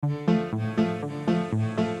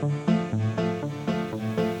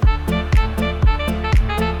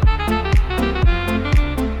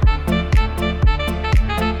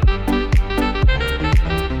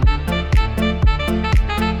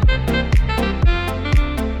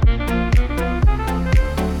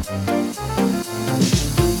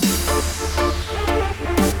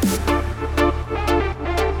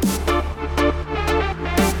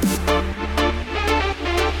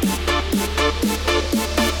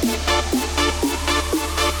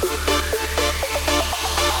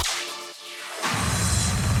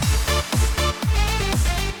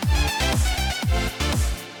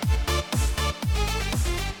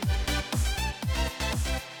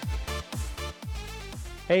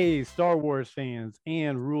Hey, Star Wars fans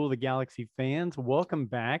and Rule of the Galaxy fans, welcome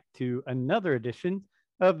back to another edition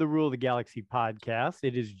of the Rule of the Galaxy podcast.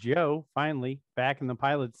 It is Joe, finally back in the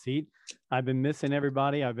pilot seat. I've been missing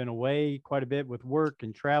everybody. I've been away quite a bit with work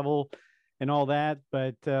and travel and all that,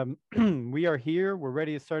 but we are here. We're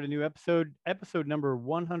ready to start a new episode number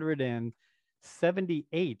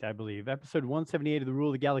 178, I believe, episode 178 of the Rule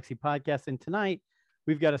of the Galaxy podcast. And tonight,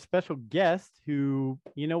 we've got a special guest who,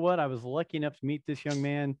 you know what, I was lucky enough to meet this young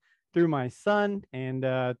man through my son and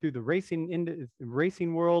through the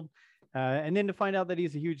racing world, and then to find out that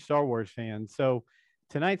he's a huge Star Wars fan. So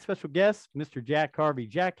tonight's special guest, Mr. Jack Harvey.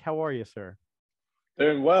 Jack, how are you, sir?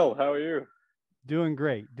 Doing well. How are you? Doing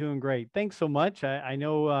great. Thanks so much. I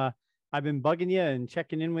know I've been bugging you and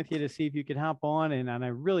checking in with you to see if you could hop on, and I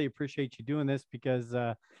really appreciate you doing this because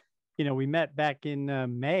we met back in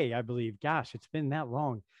May, I believe. Gosh, it's been that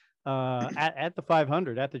long. At the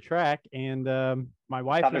 500 at the track, and my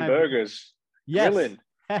wife having and I, burgers. Yes, grilling.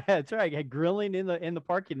 That's right. I had grilling in the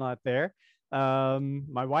parking lot there.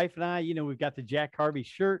 My wife and I, we've got the Jack Harvey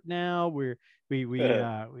shirt now. We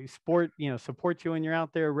support you when you're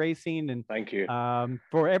out there racing. And thank you.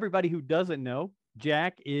 For everybody who doesn't know,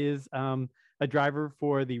 Jack is a driver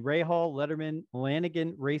for the Rahal Letterman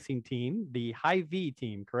Lanigan Racing Team, the Hy-Vee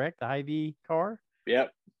team, correct? The Hy-Vee car?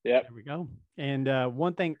 Yep. There we go. And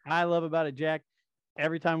one thing I love about it, Jack,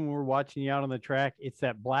 every time we're watching you out on the track, it's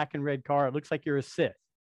that black and red car. It looks like you're a Sith.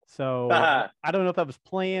 So I don't know if that was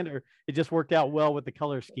planned or it just worked out well with the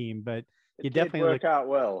color scheme, but it definitely worked out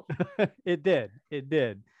well. It did.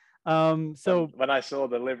 So when I saw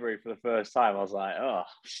the livery for the first time, I was like, oh,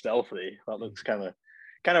 stealthy. That looks kind of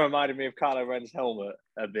reminded me of Kylo Ren's helmet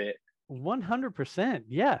a bit. 100%.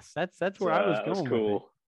 Yes, that's where I was going. That's cool. With it.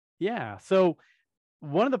 Yeah. So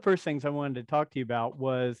one of the first things I wanted to talk to you about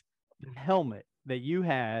was the helmet that you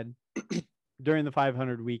had during the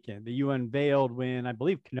 500 weekend that you unveiled when I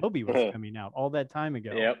believe Kenobi was coming out all that time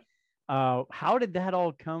ago. Yep. How did that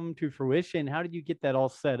all come to fruition? How did you get that all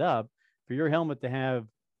set up for your helmet to have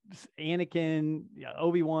Anakin,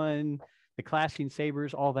 Obi-Wan, the clashing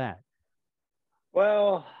sabers, all that?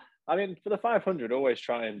 Well, I mean, for the 500, always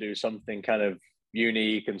try and do something kind of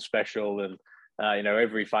unique and special. And,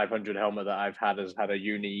 every 500 helmet that I've had has had a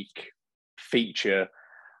unique feature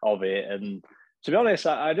of it. And to be honest,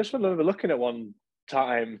 I just remember looking at one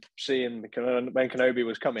time, seeing when Kenobi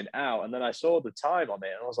was coming out, and then I saw the time on it,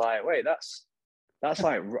 and I was like, wait, that's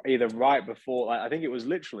like either right before, like, I think it was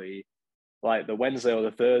literally like the Wednesday or the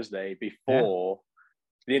Thursday before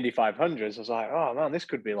the Indy 500s. I was like, oh man, this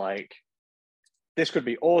could be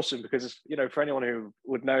awesome because, for anyone who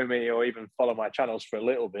would know me or even follow my channels for a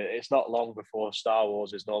little bit, it's not long before Star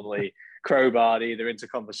Wars is normally crowbarred either into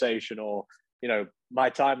conversation or, my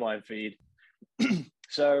timeline feed.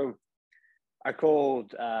 So I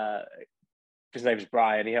called, his name's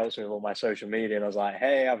Brian. He helps me with all my social media. And I was like,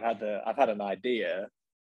 hey, I've had an idea.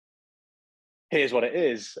 Here's what it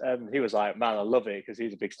is. And he was like, man, I love it, because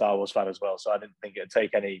he's a big Star Wars fan as well. So I didn't think it'd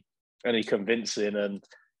take any convincing. And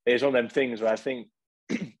it's one of them things where I think,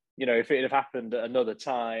 if it had happened at another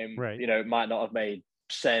time, right, it might not have made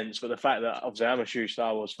sense. But the fact that obviously I'm a huge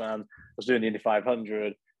Star Wars fan, I was doing the Indy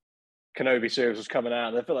 500, Kenobi series was coming out,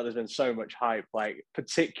 and I feel like there's been so much hype, like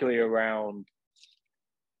particularly around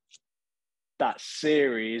that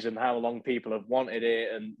series and how long people have wanted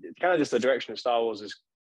it, and it's kind of just the direction of Star Wars is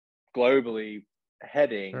globally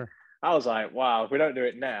heading. Sure. I was like, wow, if we don't do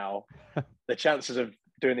it now, the chances of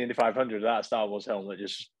doing the Indy 500 without a Star Wars helmet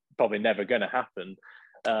just probably never going to happen.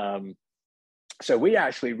 So we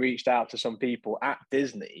actually reached out to some people at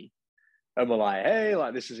Disney and we're like, hey,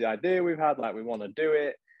 like, this is the idea we've had, like, we want to do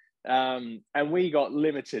it. And we got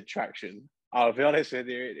limited traction. I'll be honest with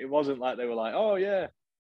you, it wasn't like they were like, oh yeah,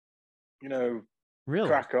 really?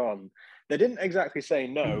 Crack on. They didn't exactly say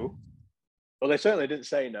no. Well, they certainly didn't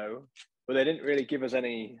say no, but they didn't really give us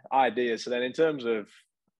any ideas. So then in terms of,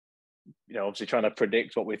 obviously trying to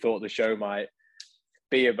predict what we thought the show might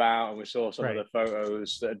be about, and we saw some Right. of the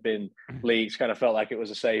photos that had been leaked. Kind of felt like it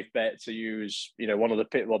was a safe bet to use, one of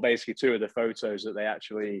the basically two of the photos that they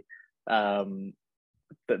actually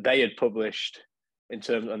that they had published in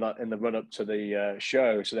terms of in the run up to the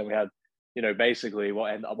show. So then we had, basically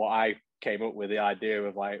what I came up with, the idea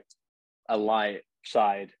of like a light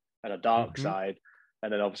side and a dark side,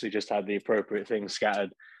 and then obviously just had the appropriate things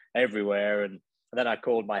scattered everywhere. And then I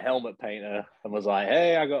called my helmet painter and was like,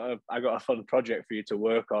 "Hey, I got a fun project for you to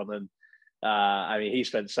work on." And I mean, he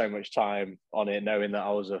spent so much time on it, knowing that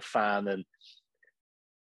I was a fan. And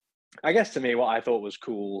I guess to me, what I thought was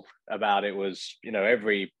cool about it was,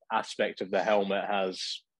 every aspect of the helmet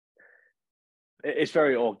it's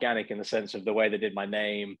very organic in the sense of the way they did my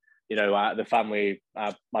name. The family,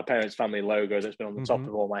 my parents' family logo that's been on the top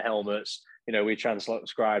of all my helmets. We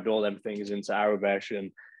transcribed all them things into Arabesh,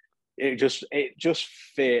 and it just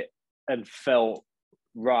fit and felt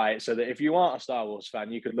right. So that if you aren't a Star Wars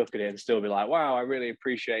fan, you could look at it and still be like, wow, I really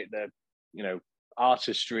appreciate the,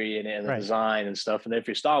 artistry in it and the design and stuff. And if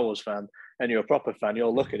you're a Star Wars fan and you're a proper fan,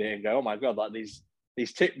 you'll look at it and go, oh my God, like these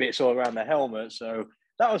tidbits all around the helmet. So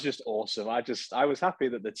that was just awesome. I was happy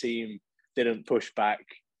that the team didn't push back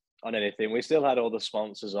on anything. We still had all the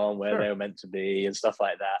sponsors on where they were meant to be and stuff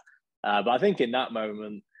like that. But I think in that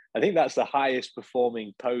moment, I think that's the highest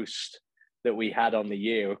performing post that we had on the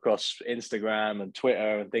year across Instagram and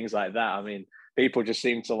Twitter and things like that. I mean, people just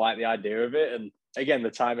seemed to like the idea of it. And again, the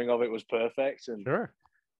timing of it was perfect. And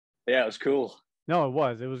yeah, it was cool. No,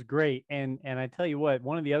 it was great. And I tell you what,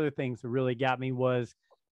 one of the other things that really got me was,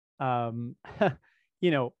 my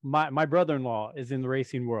brother-in-law is in the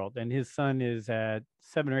racing world, and his son is at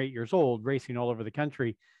 7 or 8 years old, racing all over the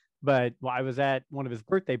country. But I was at one of his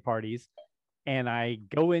birthday parties, and I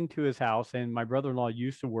go into his house, and my brother-in-law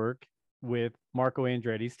used to work with Marco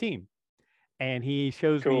Andretti's team. And he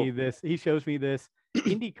shows me this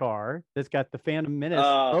Indy car that's got the Phantom Menace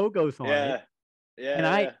logos on it. Yeah.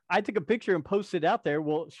 And I took a picture and posted it out there.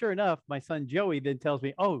 Well, sure enough, my son Joey then tells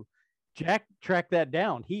me, "Oh, Jack tracked that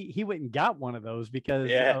down. He went and got one of those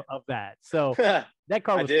because of that." So that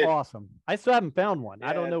car was awesome. I still haven't found one.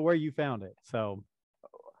 I don't know where you found it. So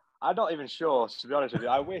I'm not even sure, to be honest with you.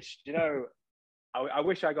 I wish, I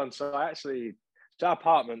wish I'd gone. So our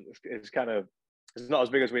apartment is it's not as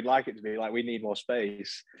big as we'd like it to be. Like, we need more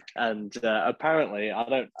space. And apparently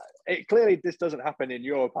clearly this doesn't happen in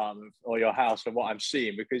your apartment or your house from what I'm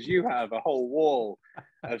seeing, because you have a whole wall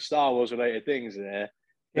of Star Wars related things there.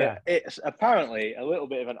 Yeah. It's apparently a little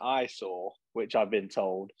bit of an eyesore, which I've been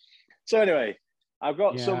told. So anyway, I've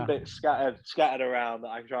got some bits scattered around that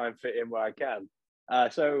I can try and fit in where I can.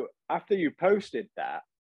 So after you posted that,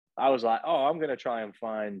 I was like, oh, I'm going to try and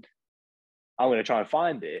find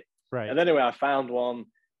it. Right. And anyway, I found one.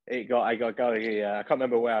 I can't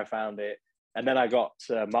remember where I found it. And then I got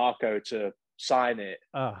Marco to sign it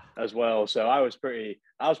as well. So I was pretty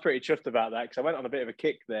chuffed about that, because I went on a bit of a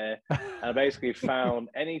kick there, and I basically found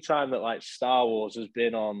any time that like Star Wars has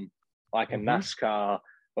been on like a NASCAR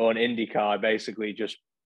or an Indy car, I basically just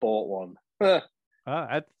bought one.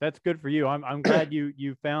 That's good for you. I'm glad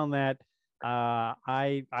you found that.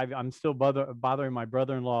 I'm still bothering my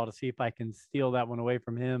brother-in-law to see if I can steal that one away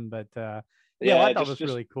from him. But I thought it was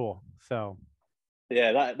really cool. So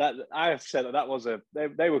yeah, that I have to say that was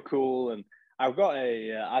they were cool. And I've got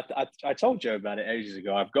I told Joe about it ages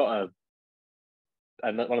ago. I've got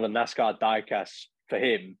one of the NASCAR diecasts for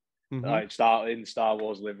him, like in Star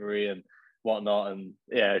Wars livery and whatnot. And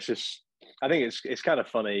yeah, it's just, I think it's kind of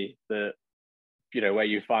funny that, where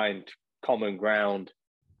you find common ground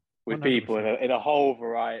with 100%. People in a whole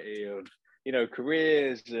variety of,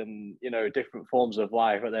 careers and, different forms of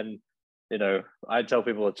life. But then, I tell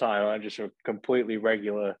people all the time, I'm just a completely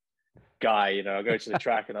regular guy. I go to the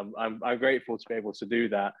track, and I'm grateful to be able to do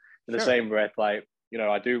that. In the same breath, like,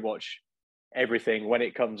 I do watch everything when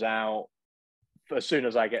it comes out as soon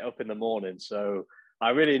as I get up in the morning. So I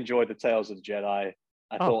really enjoyed the Tales of the Jedi.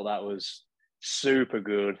 I thought that was super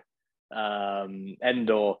good.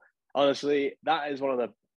 Endor, honestly, that is one of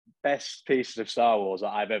the best pieces of Star Wars that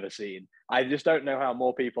I've ever seen. I just don't know how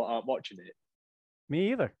more people aren't watching it.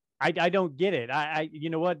 Me either. I don't get it.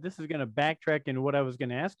 You know what? This is going to backtrack into what I was going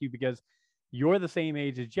to ask you, because you're the same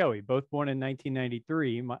age as Joey, both born in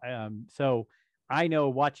 1993. So I know,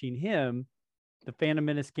 watching him, the Phantom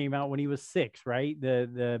Menace came out when he was 6, right?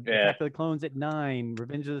 The Attack of the Clones at 9,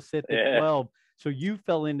 Revenge of the Sith at 12. So you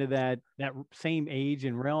fell into that same age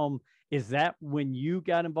and realm. Is that when you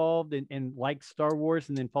got involved and liked Star Wars,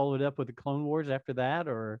 and then followed up with the Clone Wars after that,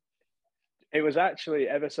 or? It was actually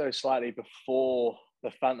ever so slightly before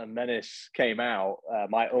the Phantom Menace came out.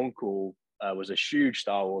 My uncle was a huge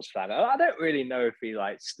Star Wars fan. I don't really know if he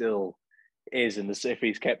like still is in the if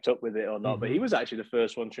he's kept up with it or not, but he was actually the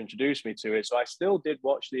first one to introduce me to it. So I still did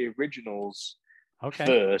watch the originals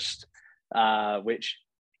first, which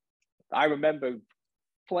I remember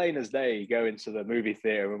plain as day going to the movie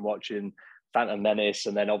theater and watching Phantom Menace,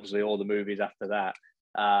 and then obviously all the movies after that.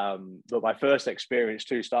 But my first experience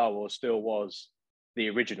to Star Wars still was the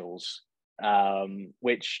originals,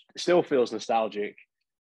 which still feels nostalgic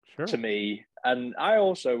to me. And I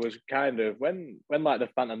also was kind of when like the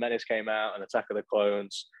Phantom Menace came out and Attack of the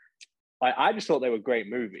Clones, I just thought they were great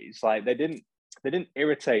movies. Like they didn't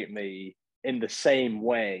irritate me in the same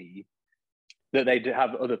way that they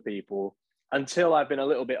have other people, until I've been a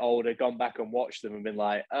little bit older, gone back and watched them and been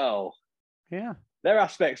like, oh, yeah, there are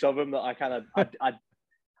aspects of them that I kind of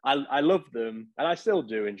I love them, and I still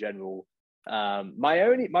do in general.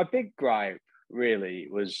 My big gripe really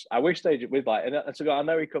was I wish they with like, and so I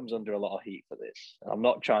know he comes under a lot of heat for this. I'm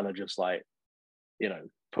not trying to just like,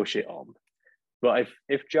 push it on, but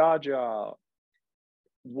if Jar Jar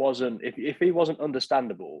wasn't, if he wasn't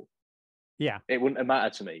understandable, yeah, it wouldn't have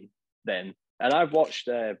mattered to me then. And I've watched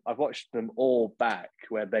them all back,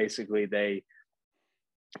 where basically they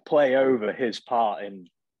play over his part in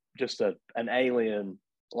just an alien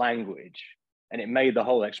language, and it made the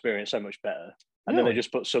whole experience so much better. And then they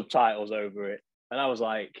just put subtitles over it, and I was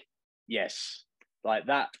like, yes, like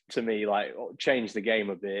that to me like changed the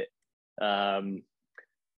game a bit. And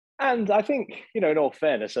I think, in all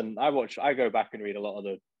fairness, and I go back and read a lot of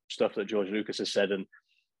the stuff that George Lucas has said, and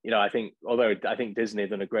I think Disney have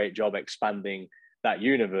done a great job expanding that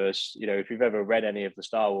universe. If you've ever read any of the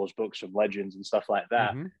Star Wars books from Legends and stuff like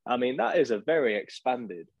that, I mean, that is a very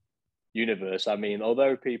expanded universe. I mean,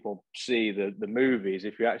 although people see the movies,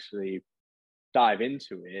 if you actually dive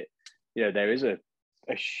into it, there is a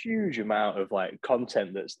huge amount of like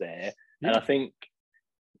content that's there. Yeah. And I think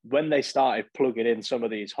when they started plugging in some of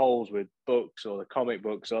these holes with books or the comic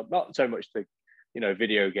books, or not so much the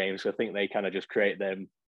video games, I think they kind of just create them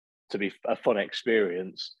to be a fun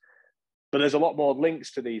experience. But there's a lot more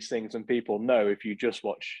links to these things than people know if you just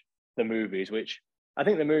watch the movies, which I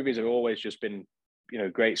think the movies have always just been,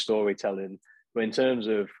 great storytelling. But in terms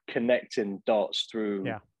of connecting dots through,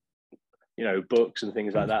 books and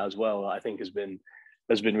things like that as well, I think has been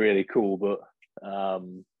really cool. But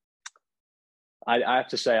I have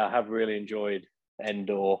to say I have really enjoyed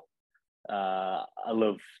Endor. I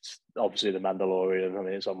loved obviously The Mandalorian. I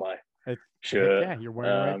mean, it's on my shirt. Yeah, you're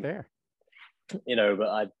wearing it right there.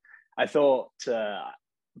 But I thought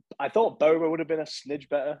Boba would have been a smidge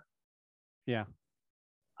better. Yeah,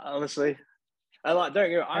 honestly, I like. Don't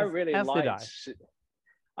you? I really liked.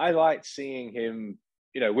 I liked seeing him,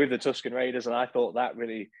 with the Tusken Raiders, and I thought that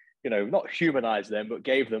really, not humanized them, but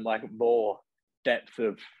gave them like more depth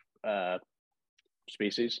of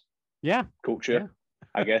species. Yeah, culture. Yeah.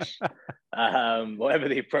 I guess. Whatever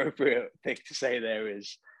the appropriate thing to say there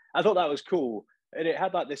is. I thought that was cool. And it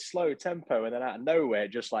had like this slow tempo, and then out of nowhere,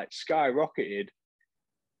 just like skyrocketed.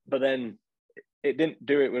 But then it didn't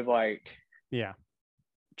do it with like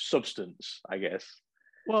substance, I guess.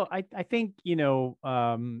 Well, I think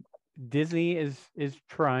Disney is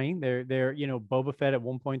trying. They're Boba Fett at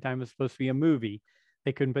one point in time was supposed to be a movie.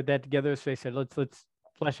 They couldn't put that together, so they said let's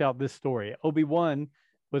flesh out this story. Obi-Wan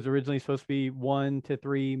was originally supposed to be 1 to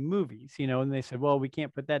 3 movies, and they said, well, we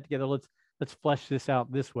can't put that together. Let's flesh this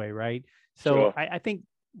out this way, right? So sure. I think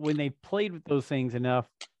when they played with those things enough,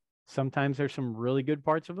 sometimes there's some really good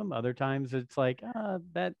parts of them. Other times it's like,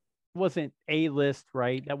 that wasn't A-list,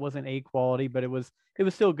 right? That wasn't A quality, but it was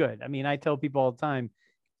still good. I mean, I tell people all the time,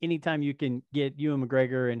 anytime you can get Ewan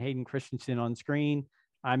McGregor and Hayden Christensen on screen,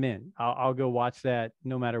 I'm in. I'll go watch that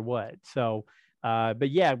no matter what. So, but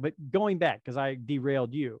going back, because I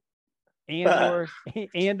derailed you, Andor,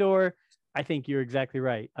 I think you're exactly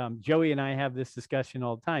right. Joey and I have this discussion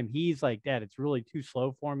all the time. He's like, Dad, it's really too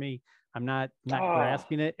slow for me. I'm not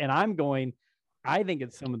grasping it. And I'm going, I think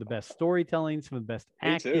it's some of the best storytelling, some of the best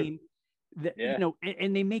acting.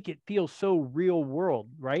 And they make it feel so real world,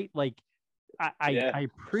 right? Like I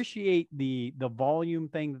appreciate the volume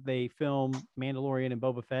thing that they film Mandalorian and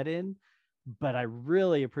Boba Fett in, but I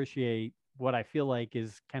really appreciate what I feel like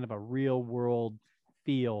is kind of a real world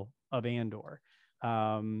feel of Andor.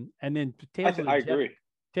 And then Tales of the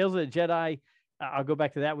Jedi, I'll go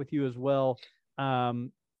back to that with you as well.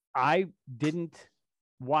 I didn't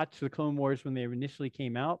watch the Clone Wars when they initially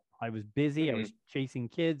came out. I was busy. Mm-hmm. I was chasing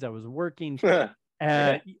kids. I was working.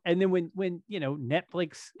 And then when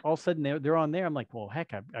Netflix, all of a sudden they're on there, I'm like, well,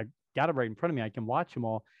 heck, I got it right in front of me. I can watch them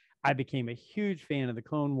all. I became a huge fan of the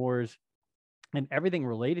Clone Wars and everything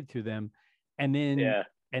related to them. And then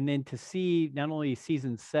And then to see not only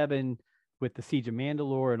season 7 with the Siege of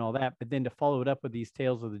Mandalore and all that, but then to follow it up with these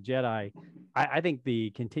Tales of the Jedi, I think the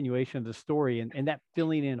continuation of the story and that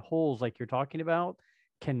filling in holes like you're talking about,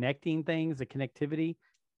 connecting things, the connectivity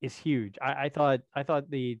is huge. I thought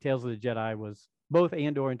the Tales of the Jedi was both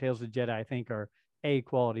Andor and Tales of the Jedi, I think, are A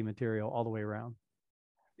quality material all the way around.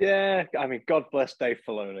 Yeah, I mean, God bless Dave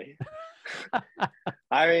Filoni.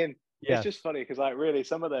 I mean, Yeah. it's just funny because like really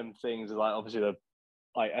some of them things are like obviously the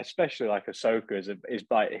like especially like Ahsoka is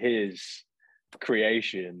like his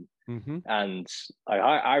creation, and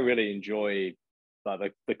I really enjoy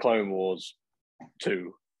like the Clone Wars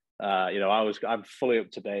too. I'm fully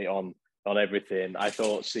up to date on everything. I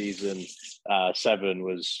thought season 7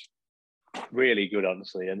 was really good,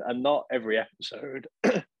 honestly, and not every episode,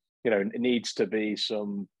 it needs to be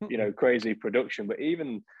some crazy production, but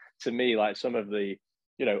even to me, like some of the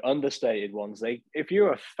understated ones, if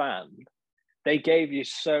you're a fan, they gave you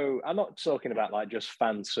so. I'm not talking about like just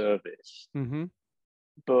fan service,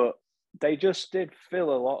 but they just did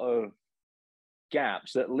fill a lot of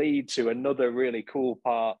gaps that lead to another really cool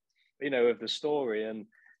part, of the story. And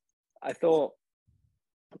I thought,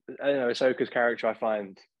 Ahsoka's character I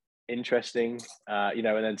find interesting, and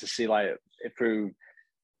then to see like through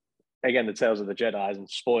again the Tales of the Jedi and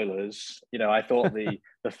spoilers, I thought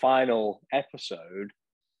the final episode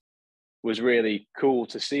was really cool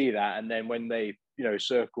to see that. And then when they,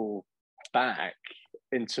 circle back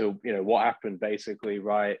into, what happened basically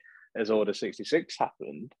right as Order 66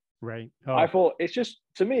 happened. Right. I thought it's just,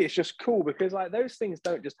 to me, it's just cool because like those things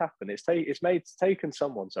don't just happen. It's taken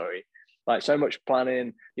someone, like so much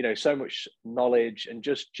planning, so much knowledge and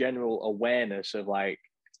just general awareness of like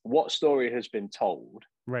what story has been told,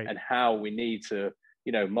 right, and how we need to,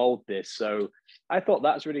 mold this. So I thought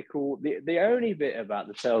that's really cool. The only bit about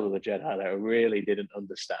the Tales of the Jedi that I really didn't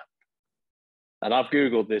understand, and I've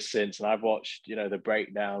Googled this since, and I've watched, the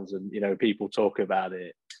breakdowns and, people talk about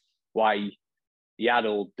it, why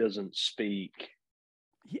Yaddle doesn't speak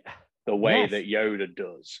the way that Yoda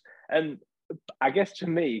does. And I guess to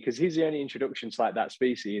me, because he's the only introduction to like that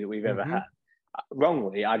species that we've ever had,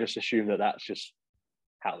 wrongly, I just assume that that's just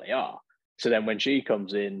how they are. So then when she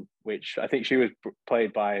comes in, which I think she was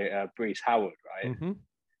played by Breece Howard, right?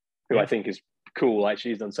 Who I think is cool. Like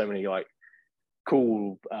she's done so many like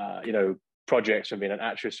cool, projects from being an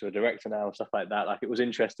actress to a director now and stuff like that. Like it was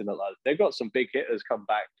interesting that like they've got some big hitters come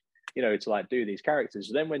back, to like do these characters.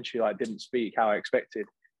 So then when she like didn't speak how I expected,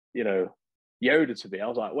 Yoda to be, I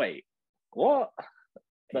was like, wait, what?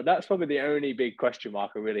 But that's probably the only big question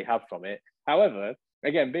mark I really have from it. However,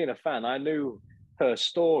 again, being a fan, I knew her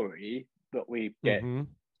story that we get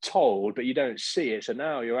told, but you don't see it. So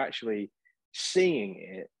now you're actually seeing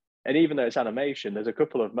it. And even though it's animation, there's a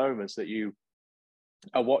couple of moments that you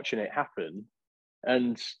are watching it happen.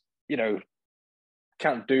 And,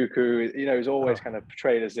 Count Dooku, is always kind of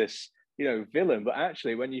portrayed as this, villain. But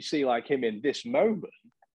actually, when you see like him in this moment,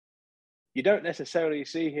 you don't necessarily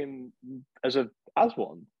see him as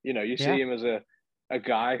one. You see him as a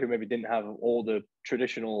guy who maybe didn't have all the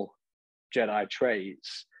traditional Jedi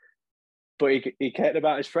traits, but he cared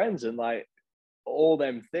about his friends, and like all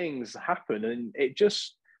them things happen, and it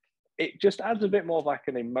just adds a bit more of like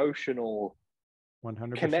an emotional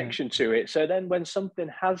 100% connection to it. So then when something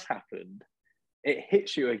has happened, it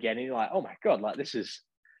hits you again, and you're like, oh my god, like this is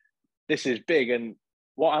big. And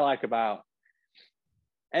what I like about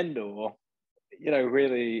Endor,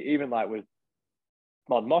 really, even like with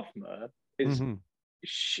Mon Mothma, is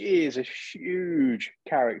she is a huge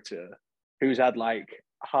character who's had like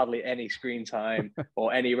hardly any screen time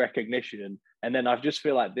or any recognition. And then I just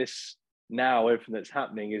feel like this now, everything that's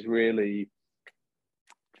happening is really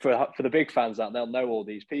for the big fans out, they'll know all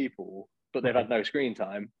these people, but they've had no screen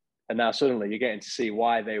time. And now suddenly you're getting to see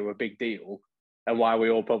why they were a big deal and why we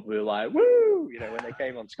all probably were like, woo, when they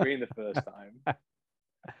came on screen the first time.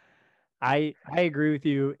 I agree with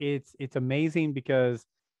you. It's amazing because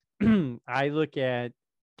I look at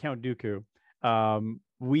Count Dooku.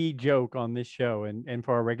 We joke on this show, and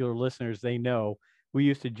for our regular listeners, they know we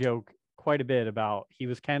used to joke quite a bit about he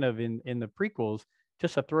was kind of in the prequels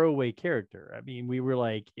just a throwaway character. I mean, we were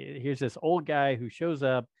like, here's this old guy who shows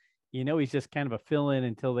up, he's just kind of a fill-in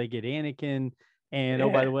until they get Anakin. And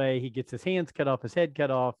oh, by the way, he gets his hands cut off, his head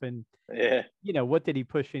cut off, and what did he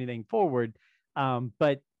push anything forward?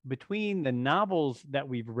 But between the novels that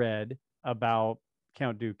we've read about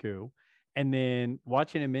Count Dooku and then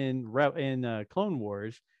watching him in Clone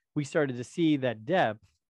Wars, we started to see that depth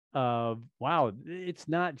of, wow, he's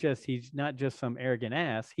not just some arrogant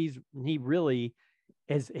ass. He really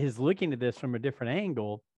is looking at this from a different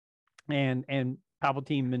angle, and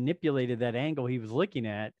Palpatine manipulated that angle he was looking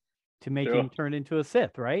at to make Sure. him turn into a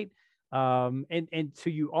Sith, right? And so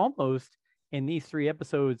you almost, in these 3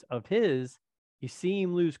 episodes of his, you see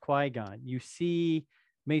him lose Qui-Gon. You see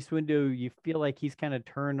Mace Windu, you feel like he's kind of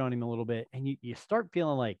turned on him a little bit, and you start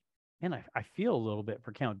feeling like, man, I feel a little bit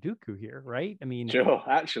for Count Dooku here, right? I mean, Sure,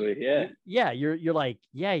 actually, yeah. Yeah, you're like,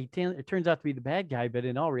 yeah, it turns out to be the bad guy, but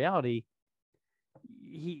in all reality,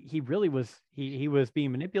 he really was he was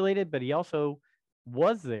being manipulated, but he also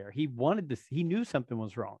was there. He wanted to. He knew something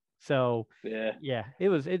was wrong. So Yeah, it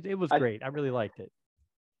was great. I really liked it.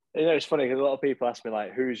 It's funny because a lot of people ask me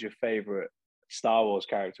like, who's your favorite Star Wars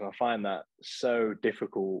character? I find that so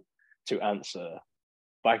difficult to answer.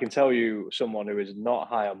 But I can tell you someone who is not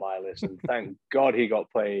high on my list, and thank God he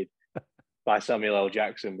got played by Samuel L.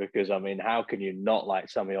 Jackson, because I mean, how can you not like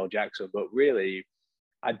Samuel L. Jackson? But really,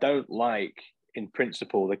 I don't like, in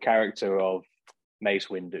principle, the character of Mace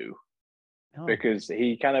Windu, because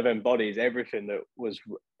he kind of embodies everything that was.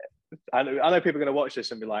 I know people are going to watch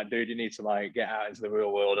this and be like, dude, you need to like get out into the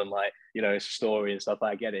real world and like, it's a story and stuff.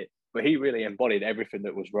 I get it. But he really embodied everything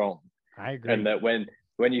that was wrong. I agree. And that when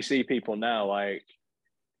you see people now, like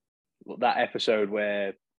that episode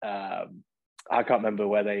where I can't remember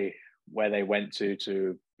where they went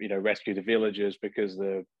to rescue the villagers because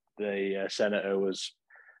the senator was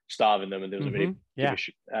starving them and there was a really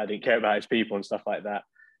didn't care about his people and stuff like that.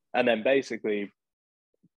 And then basically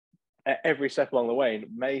every step along the way,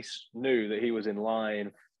 Mace knew that he was in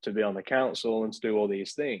line to be on the council and to do all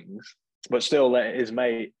these things, but still let his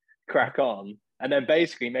mate crack on, and then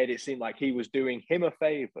basically made it seem like he was doing him a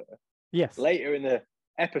favor. Yes. Later in the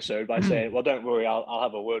episode by saying, well, don't worry, I'll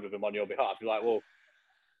have a word with him on your behalf. You're like, well,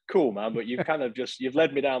 cool, man, but you've kind of you've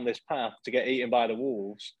led me down this path to get eaten by the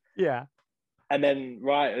wolves. Yeah. And then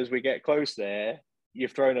right as we get close there,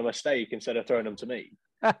 you've thrown him a steak instead of throwing him to me.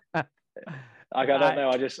 Like, I don't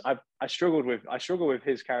know. I struggled with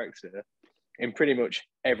his character in pretty much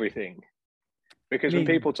everything, because when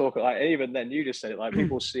people talk, like, even then you just said it, like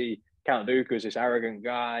people see Count Dooku as this arrogant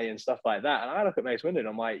guy and stuff like that, and I look at Mace Windu and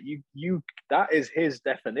I'm like, you that is his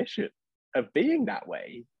definition of being that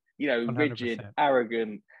way. 100%. Rigid,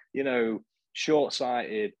 arrogant,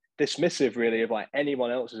 short-sighted, dismissive, really, of like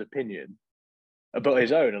anyone else's opinion about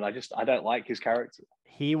his own, and I don't like his character.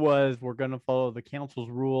 We're going to follow the council's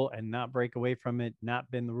rule and not break away from it,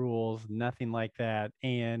 not bend the rules, nothing like that.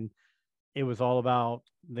 And it was all about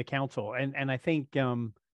the council. And I think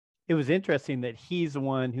it was interesting that he's the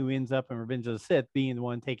one who ends up in Revenge of the Sith being the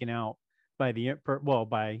one taken out by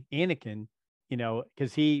by Anakin,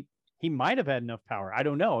 because he might have had enough power. I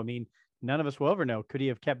don't know. I mean, none of us will ever know. Could he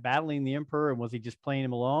have kept battling the Emperor, and was he just playing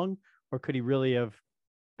him along, or could he really have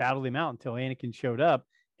battled him out until Anakin showed up?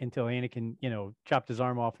 Until Anakin, chopped his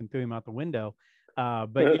arm off and threw him out the window.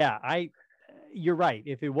 But yeah, you're right.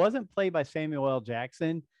 If it wasn't played by Samuel L.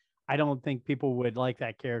 Jackson, I don't think people would like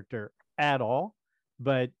that character at all.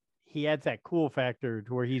 But he adds that cool factor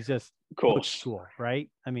to where he's just cool, right?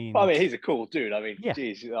 I mean, he's a cool dude. I mean,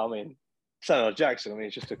 geez, Samuel L. Jackson. I mean,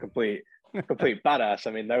 it's just a complete badass. I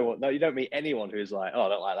mean, no, you don't meet anyone who's like, oh, I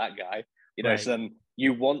don't like that guy. Right. So then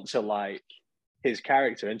you want to like his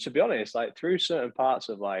character. And to be honest, like through certain parts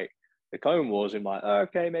of like the Clone Wars, I'm like, oh,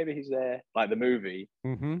 okay, maybe he's there, like the movie.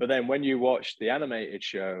 Mm-hmm. But then when you watch the animated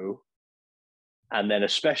show, and then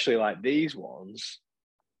especially like these ones,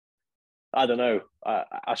 I don't know.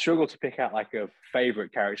 I struggle to pick out like a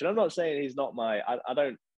favorite character. And I'm not saying he's not I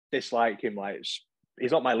don't dislike him. Like,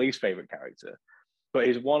 he's not my least favorite character, but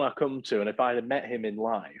he's one I come to. And if I had met him in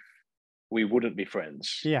life, we wouldn't be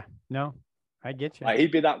friends. Yeah, no. I get you. Like,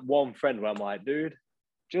 he'd be that one friend where I'm like, dude,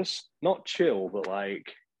 just not chill, but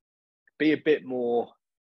like be a bit more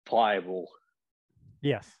pliable.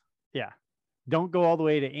 Yes. Yeah. Don't go all the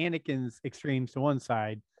way to Anakin's extremes to one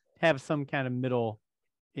side. Have some kind of middle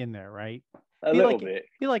in there, right? A little bit.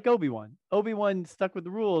 Be like Obi-Wan. Obi-Wan stuck with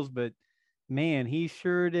the rules, but man, he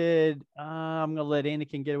sure did. I'm going to let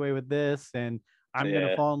Anakin get away with this, and I'm going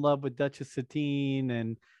to fall in love with Duchess Satine.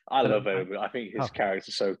 And I love Obi. I think his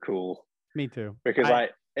character's so cool. Me too. Because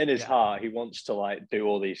like in his heart, he wants to like do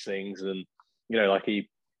all these things, and like he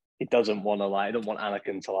doesn't want to he doesn't want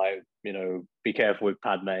Anakin to like be careful with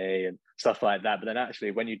Padme and stuff like that. But then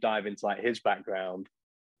actually, when you dive into like his background,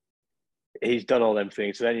 he's done all them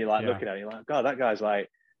things. So then you're like looking at it, you're like, God, that guy's like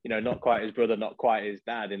not quite his brother, not quite his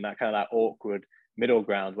dad, in that kind of that awkward middle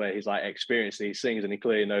ground where he's like experienced these things and he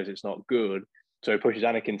clearly knows it's not good, so he pushes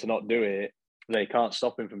Anakin to not do it. They can't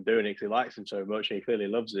stop him from doing it because he likes him so much and he clearly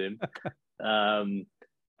loves him. One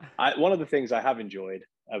of the things I have enjoyed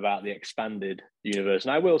about the expanded universe,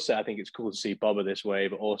 and I will say I think it's cool to see Boba this way,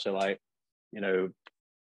 but also like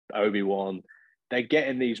Obi-Wan, they're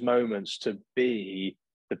getting these moments to be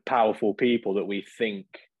the powerful people that we think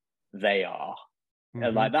they are. Mm-hmm.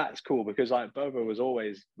 And like, that's cool because like Boba was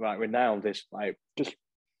always like renowned this like just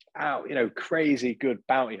out, crazy good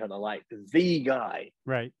bounty hunter, like the guy.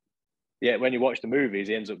 Right. Yeah. When you watch the movies,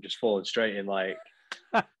 he ends up just falling straight in like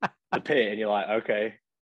the pit, and you're like, okay.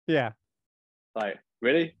 Yeah. Like,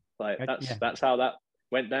 really? Like that's how that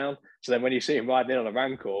went down. So then when you see him riding in on a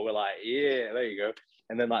Rancor, we're like, yeah, there you go.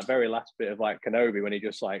 And then like very last bit of like Kenobi, when he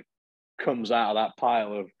just like comes out of that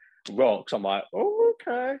pile of rocks, I'm like, oh,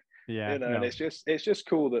 okay. Yeah. And it's just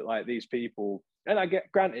cool that like these people, and I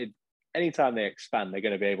get granted, anytime they expand, they're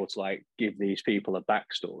going to be able to like give these people a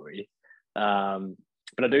backstory.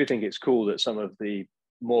 But I do think it's cool that some of the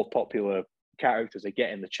more popular characters are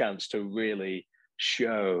getting the chance to really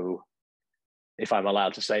show, if I'm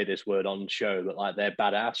allowed to say this word on show, that like their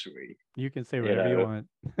badassery. You can say whatever you want.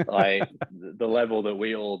 Like the level that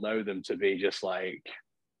we all know them to be, just like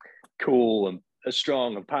cool and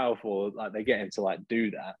strong and powerful, like they get into like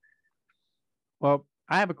do that. Well,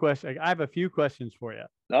 I have a question. I have a few questions for you.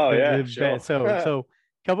 Oh yeah, sure. So a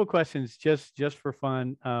couple questions just for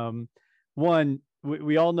fun. One,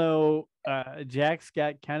 we all know Jack's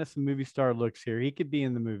got kind of some movie star looks here. He could be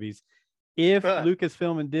in the movies. If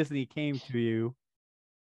Lucasfilm and Disney came to you,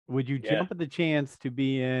 would you jump at the chance to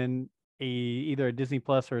be in either a Disney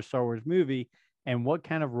Plus or a Star Wars movie? And what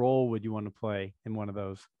kind of role would you want to play in one of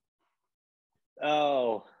those?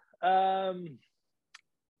 Oh, I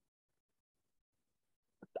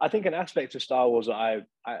think an aspect of Star Wars that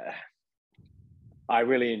I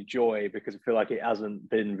really enjoy, because I feel like it hasn't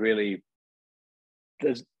been really,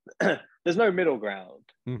 there's no middle ground.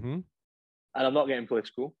 Mm-hmm. And I'm not getting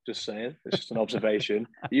political, just saying. It's just an observation.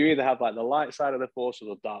 You either have like the light side of the Force or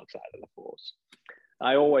the dark side of the Force.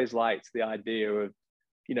 I always liked the idea of,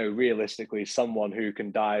 realistically, someone who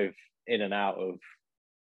can dive in and out of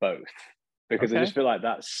both. Because I just feel like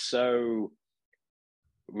that's so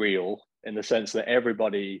real, in the sense that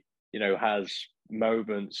everybody, has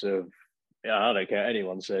moments of, I don't care,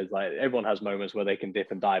 anyone says, like, everyone has moments where they can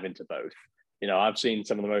dip and dive into both. I've seen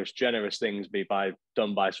some of the most generous things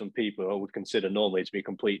done by some people who I would consider normally to be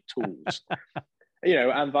complete tools,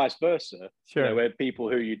 and vice versa. Sure. Where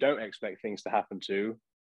people who you don't expect things to happen to,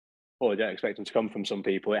 or don't expect them to come from some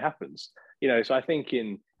people, it happens. So I think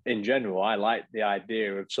in general, I like the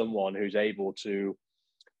idea of someone who's able to,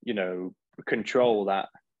 control that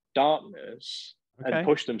darkness and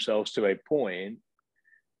push themselves to a point,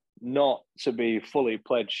 not to be fully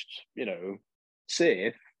pledged,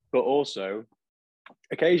 Sith, but also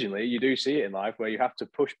occasionally you do see it in life where you have to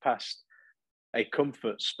push past a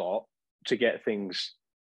comfort spot to get things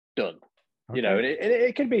done. And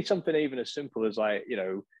it can be something even as simple as like,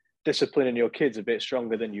 disciplining your kids a bit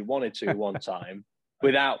stronger than you wanted to one time,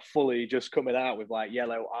 without fully just coming out with like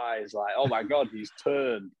yellow eyes, like, oh my God, he's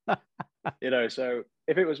turned. So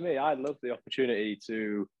if it was me, I'd love the opportunity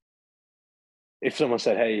to, if someone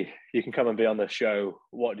said, hey, you can come and be on the show,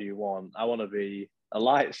 what do you want? I want to be I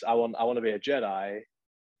want to be a Jedi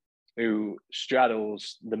who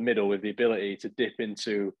straddles the middle with the ability to dip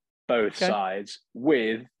into both sides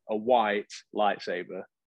with a white lightsaber.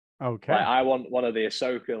 Okay. Like, I want one of the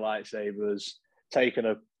Ahsoka lightsabers, taken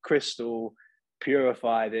a crystal,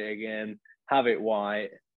 purified it again, have it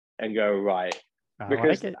white, and go right.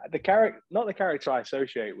 Because the character, not the character I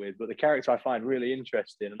associate with, but the character I find really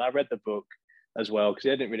interesting, and I read the book as well because he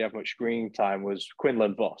didn't really have much screen time, was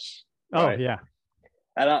Quinlan Vos. Right? Oh yeah.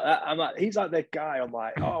 And I'm like, he's like that guy. I'm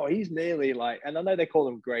like, oh, he's nearly like, and I know they call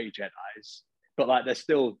them grey Jedis, but like they're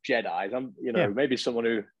still Jedis. I'm, maybe someone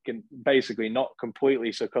who can basically not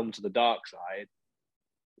completely succumb to the dark side,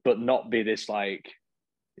 but not be this like,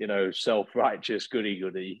 self-righteous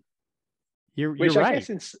goody-goody. You're right. I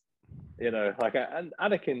guess and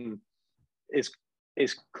Anakin is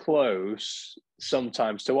close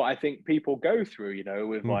sometimes to what I think people go through,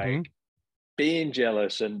 with like being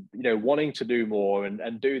jealous and, wanting to do more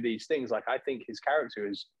and do these things. Like, I think his character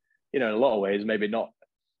is, in a lot of ways, maybe not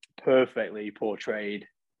perfectly portrayed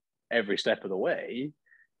every step of the way,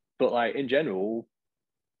 but like in general,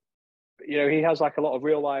 he has like a lot of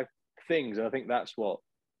real life things. And I think that's what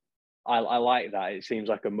I like, that it seems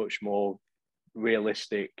like a much more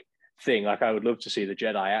realistic thing. Like, I would love to see the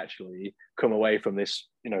Jedi actually come away from this,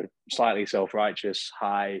 slightly self-righteous,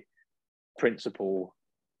 high principle,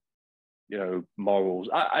 morals.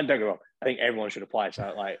 And don't get me wrong, I think everyone should apply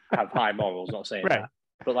to like have high morals, not saying that.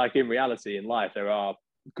 But like in reality, in life, there are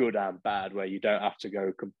good and bad where you don't have to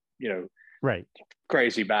go,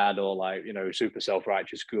 crazy bad or like, super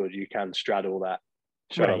self-righteous good. You can straddle that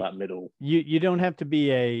middle. You don't have to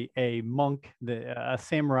be a monk, a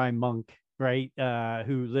samurai monk, right?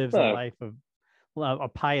 Who lives a No. life of a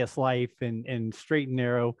pious life and straight and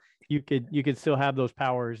narrow. You could still have those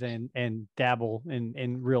powers and dabble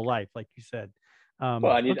in real life, like you said. Well,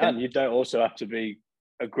 and Okay. you don't also have to be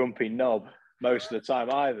a grumpy knob most of the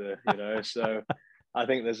time either, you know. So I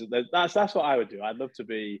think that's what I would do. I'd love to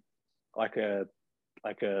be like a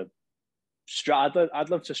like a I'd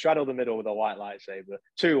love to straddle the middle with a white lightsaber,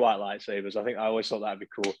 two white lightsabers. I think I always thought that'd be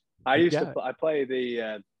cool. I play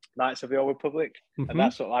the Knights of the Old Republic, and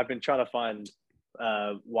that's what I've been trying to find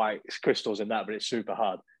white crystals in that, but it's super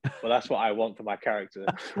hard. But that's what I want for my character.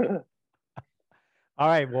 All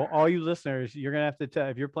right. Well, all you listeners, you're gonna have to tell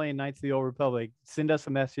if you're playing Knights of the Old Republic, send us a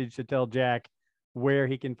message to tell Jack where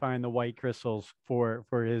he can find the white crystals for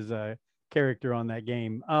his character on that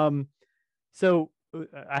game. So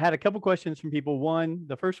I had a couple questions from people. One,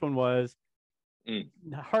 the first one was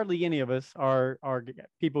hardly any of us are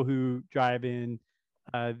people who drive in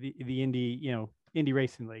the Indy, Indy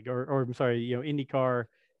Racing League or I'm sorry, IndyCar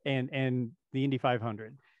and the Indy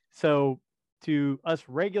 500. So to us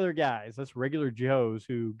regular guys, us regular Joes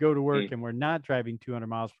who go to work and we're not driving 200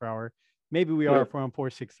 miles per hour, maybe we are if we're on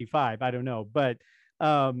 465. I don't know, but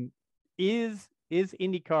is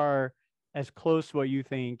IndyCar as close to what you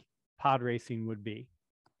think pod racing would be?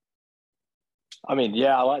 I mean,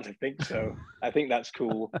 yeah, I like to think so. I think that's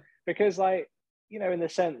cool because, like, in the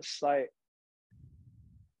sense, like,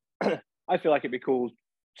 I feel like it'd be cool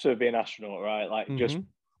to be an astronaut, right? Like, just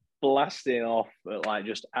blasting off at like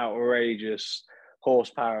just outrageous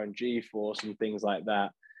horsepower and G-force and things like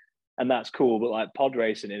that, and that's cool. But like pod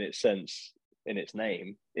racing, in its sense, in its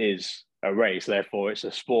name, is a race. Therefore, it's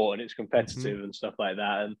a sport and it's competitive and stuff like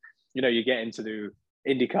that. And you get into the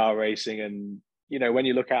IndyCar racing, and when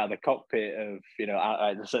you look out of the cockpit of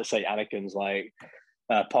let's say Anakin's like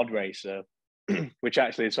pod racer, which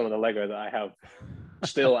actually is some of the Lego that I have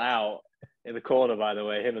still out in the corner, by the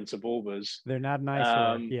way, him and Sebulba's. They're not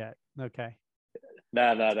nice yet. Okay.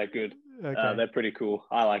 No, they're good. Okay. They're pretty cool.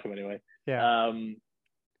 I like them anyway. Yeah.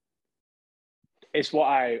 It's what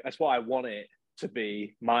I want it to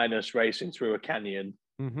be, minus racing through a canyon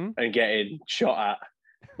and getting shot at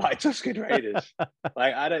by Tusken Raiders.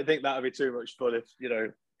 Like, I don't think that would be too much fun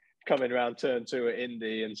if, coming around turn 2 at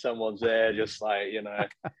Indy and someone's there just like,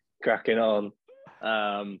 cracking on.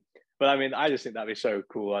 But I mean, I just think that'd be so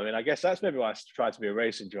cool. I mean, I guess that's maybe why I tried to be a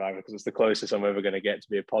racing driver, because it's the closest I'm ever going to get to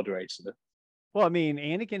be a pod racer. Well, I mean,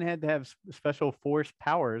 Anakin had to have special force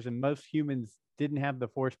powers, and most humans didn't have the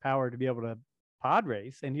force power to be able to pod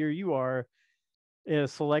race. And here you are, a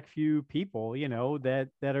select few people, that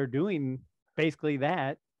are doing basically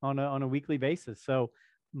that on a weekly basis. So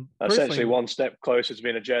essentially one step closer to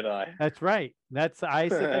being a Jedi. That's right. I sit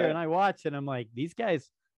there and I watch, and I'm like, these guys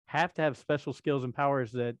have to have special skills and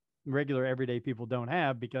powers that regular everyday people don't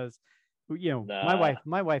have, because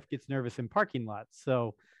my wife gets nervous in parking lots.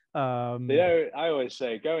 So I always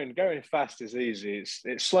say going fast is easy.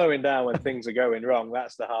 It's slowing down when things are going wrong.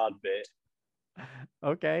 That's the hard bit.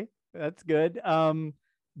 Okay, that's good.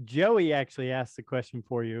 Joey actually asked the question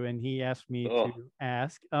for you, and he asked me to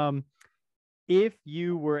ask if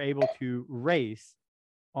you were able to race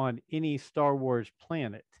on any Star Wars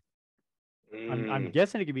planet. I'm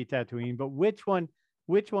guessing it could be Tatooine, but which one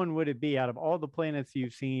would it be out of all the planets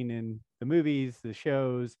you've seen in the movies, the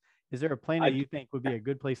shows? Is there a planet you think would be a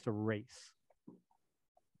good place to race?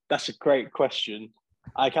 That's a great question.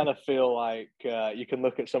 I kind of feel like you can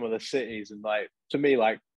look at some of the cities, and like, to me,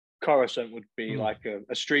 like Coruscant would be like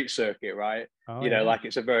a street circuit, right? Like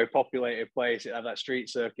it's a very populated place. It has that street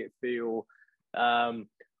circuit feel.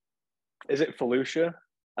 Is it Felucia?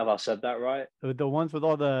 Have I said that right? The ones with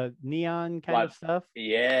all the neon kind of stuff?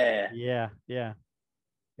 Yeah.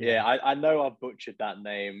 I know I've butchered that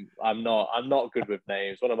name. I'm not good with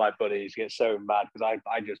names. One of my buddies gets so mad because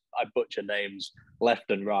I butcher names left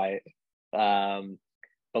and right.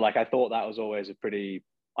 But like, I thought that was always a pretty,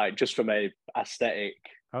 like, just from a aesthetic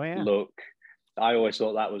look, I always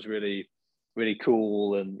thought that was really, really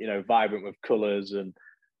cool and vibrant with colors, and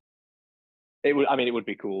it would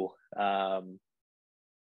be cool.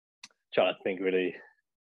 Trying to think, really.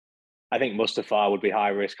 I think Mustafar would be high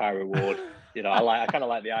risk, high reward. I kind of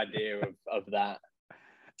like the idea of that.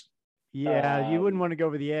 Yeah, you wouldn't want to go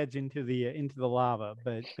over the edge into the lava,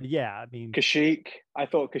 but yeah, I mean, Kashyyyk. I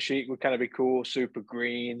thought Kashyyyk would kind of be cool, super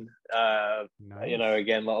green. Nice.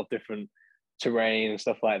 Again, a lot of different terrain and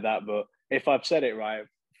stuff like that. But if I've said it right,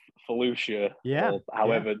 Felucia,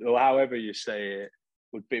 or however you say it,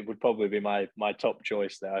 would probably be my top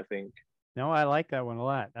choice there, I think. No, I like that one a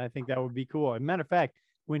lot. I think that would be cool. As a matter of fact,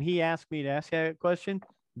 when he asked me to ask that question,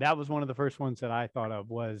 that was one of the first ones that I thought of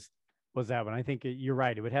was was that one. I think you're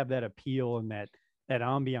right. It would have that appeal and that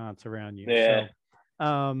ambiance around you. Yeah.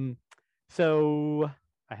 So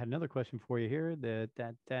I had another question for you here.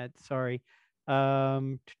 Sorry.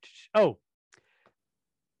 Oh,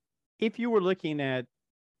 if you were looking at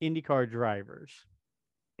IndyCar drivers,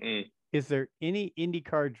 is there any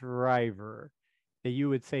IndyCar driver that you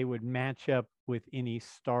would say would match up with any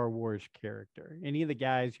Star Wars character? Any of the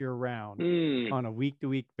guys you're around on a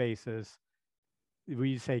week-to-week basis, where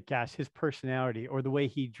you say, gosh, his personality or the way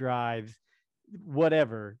he drives,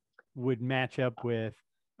 whatever, would match up with.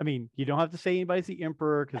 I mean, you don't have to say anybody's the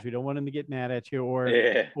Emperor because we don't want him to get mad at you, or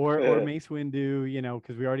Mace Windu, you know,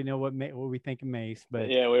 because we already know what we think of Mace. But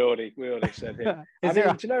yeah, we already said him.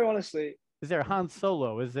 Do you know, honestly, is there a Han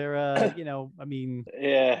Solo? Is there a, you know, I mean,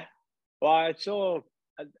 yeah. Well,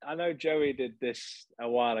 I know Joey did this a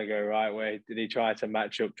while ago, right? Where did he try to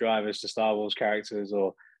match up drivers to Star Wars characters?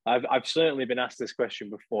 Or I've certainly been asked this question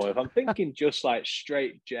before. If I'm thinking just like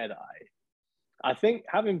straight Jedi, I think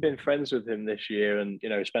having been friends with him this year and, you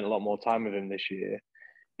know, spent a lot more time with him this year,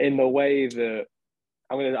 in the way that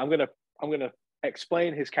I'm gonna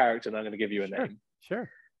explain his character and I'm gonna give you a name. Sure.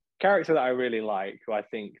 Character that I really like, who I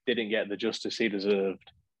think didn't get the justice he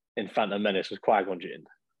deserved in Phantom Menace, was Qui-Gon Jinn.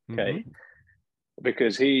 Okay.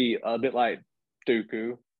 Because he, a bit like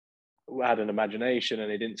Dooku, had an imagination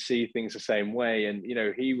and he didn't see things the same way. And, you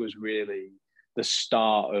know, he was really the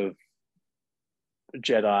start of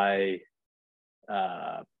Jedi,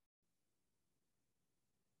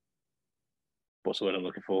 what's the word I'm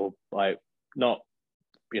looking for? Like, not,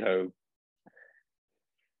 you know,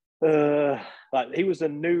 like he was a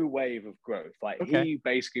new wave of growth. Like he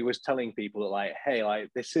basically was telling people that, like, hey, like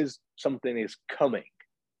this is something is coming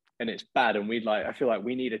and it's bad. And I feel like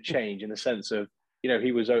we need a change, in the sense of, you know,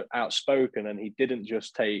 he was outspoken and he didn't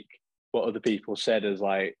just take what other people said as,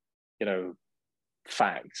 like, you know,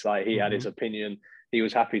 facts. Like he had his opinion. He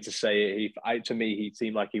was happy to say it. To me, he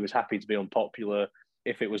seemed like he was happy to be unpopular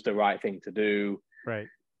if it was the right thing to do. Right.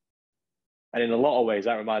 And in a lot of ways,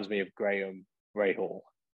 that reminds me of Graham Rahal.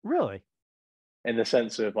 Really? In the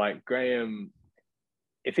sense of, like, Graham,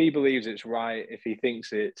 if he believes it's right, if he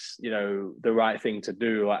thinks it's, you know, the right thing to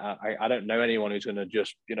do, I don't know anyone who's going to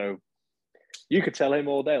just, you know, you could tell him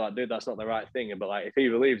all day, like, dude, that's not the right thing. But, like, if he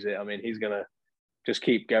believes it, I mean, he's going to just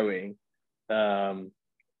keep going.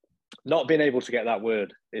 Not being able to get that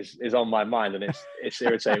word is on my mind, and it's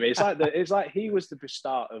irritating me. It's like he was the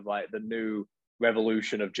start of, like, the new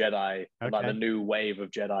revolution of Jedi, and, like, the new wave of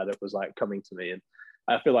Jedi that was, like, coming to me. And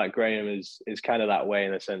I feel like Graham is kind of that way,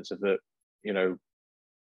 in the sense of that, you know,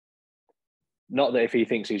 not that if he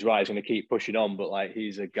thinks he's right, he's going to keep pushing on, but, like,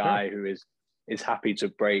 he's a guy who is happy to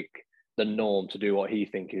break the norm to do what he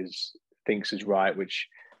thinks is right, which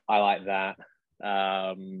I like that.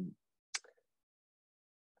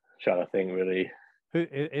 Trying to think, really.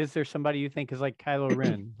 Is there somebody you think is like Kylo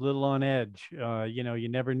Ren, little on edge? You know, you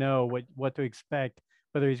never know what to expect,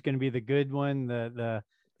 whether he's going to be the good one, the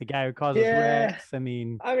guy who causes wrecks. I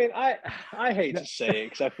mean, I hate to say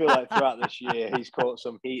it, because I feel like throughout this year he's caught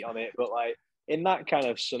some heat on it, but, like, in that kind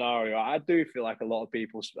of scenario, I do feel like a lot of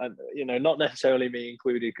people, you know, not necessarily me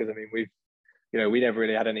included, because I mean, we never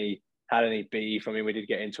really had any beef. I mean, we did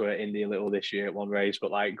get into it Indy a little this year at one race,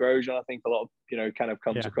 but, like, Grosjean, I think a lot of, you know, kind of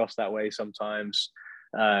comes across that way sometimes.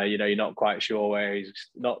 You know, you're not quite sure where he's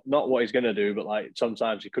not what he's going to do, but, like,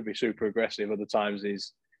 sometimes he could be super aggressive. Other times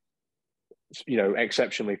he's, you know,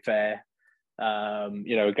 exceptionally fair.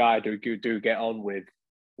 You know, a guy do get on with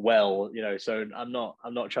well, you know, so I'm not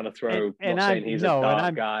trying to throw, not saying he's a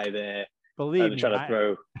dark guy there. Believe me, trying to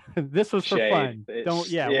throw this was for fun.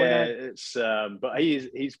 It's but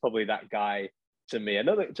he's probably that guy to me.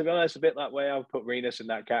 To be honest, a bit that way. I'll put Renus in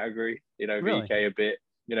that category. You know, really? VK a bit.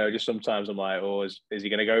 You know, just sometimes I'm like, oh, is he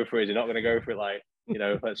going to go for it? Is he not going to go for it? Like, you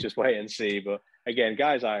know, let's just wait and see. But again,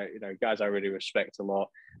 guys I really respect a lot.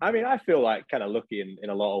 I mean, I feel like kind of lucky in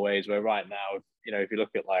a lot of ways, where right now, you know, if you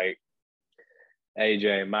look at, like,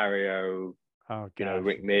 AJ and Mario, you know,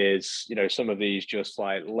 Rick Mears, you know, some of these just,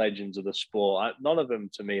 like, legends of the sport. None of them,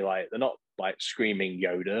 to me, like, they're not, like, screaming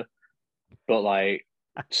Yoda, but, like,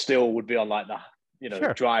 still would be on, like, the, you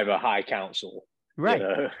know, driver high council. Right. You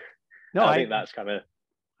know? No, I think that's kind of,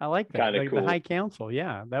 I like that. Kind of cool. The high council.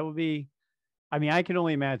 Yeah, that would be, I mean, I can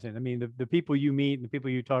only imagine. I mean, the people you meet and the people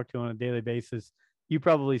you talk to on a daily basis, you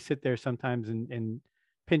probably sit there sometimes and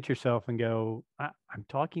pinch yourself and go, I'm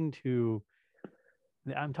talking to,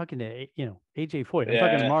 you know, AJ Foyt. I'm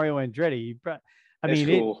talking to Mario Andretti. I mean,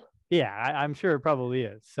 cool. I'm sure it probably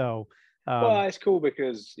is. So, well, it's cool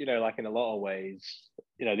because, you know, like, in a lot of ways,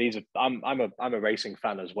 you know, I'm a racing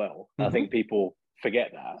fan as well. I think people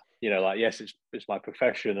forget that. Like, yes, it's my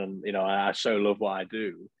profession, and I so love what I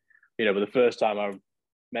do. But the first time I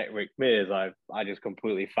met Rick Mears, I just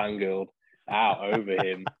completely fangirled out over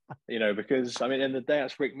him. Because I mean, in the day,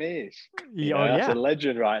 that's Rick Mears. That's a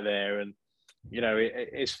legend right there. And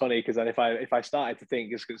it's funny because then if I started to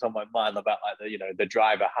think, just it's on my mind about like the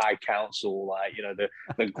driver high council, like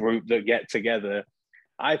the group that get together,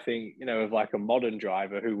 I think of like a modern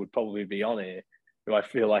driver who would probably be on it, who I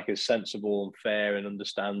feel like is sensible and fair and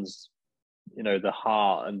understands the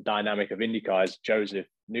heart and dynamic of IndyCar, is Joseph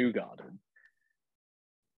Newgarden.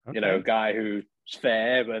 Okay. A guy who's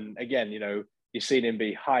fair, and again, you've seen him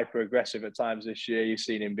be hyper aggressive at times this year. You've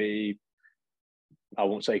seen him be, I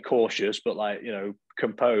won't say cautious, but like,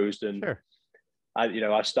 composed. And sure.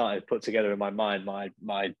 I started to put together in my mind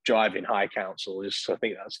my driving high council. I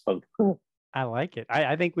think that's fun. I like it.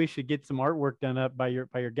 I think we should get some artwork done up by your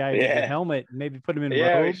guys with the helmet, and maybe put them in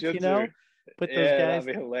robes, put those guys. That'd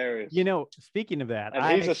be hilarious. Speaking of that,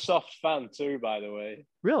 and he's a soft fan too, by the way.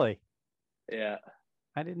 Really? Yeah.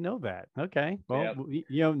 I didn't know that. Okay. Well,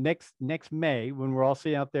 next May, when we're all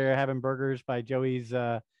sitting out there having burgers by Joey's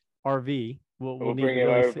RV, we'll bring it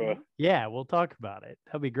over. Yeah, we'll talk about it.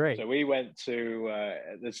 That'll be great. So we went to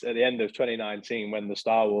at the end of 2019 when the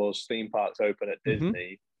Star Wars theme parks open at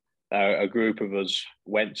Disney. A group of us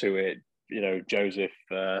went to it. Joseph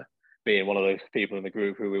being one of the people in the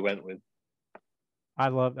group who we went with.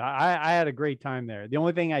 I had a great time there. The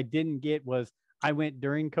only thing I didn't get was I went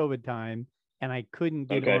during COVID time, and I couldn't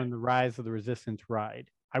get on the Rise of the Resistance ride.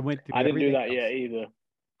 I didn't do that yet either.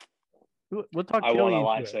 We'll talk. I want a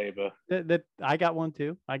lightsaber. That I got one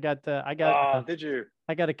too. I got. Did you?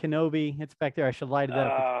 I got a Kenobi. It's back there. I should light it up.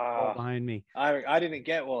 It's all behind me. I didn't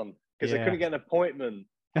get one because I couldn't get an appointment.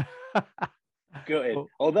 Gutted.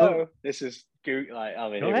 Although this is like, I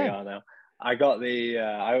mean, here we are now. I got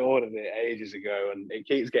I ordered it ages ago, and it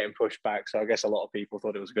keeps getting pushed back. So I guess a lot of people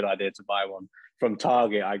thought it was a good idea to buy one from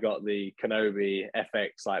Target. I got the Kenobi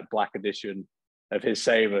FX like black edition of his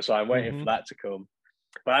saber, so I'm waiting for that to come.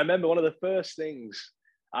 But I remember one of the first things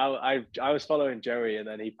I was following Joey, and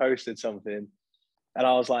then he posted something, and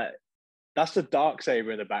I was like, "That's the dark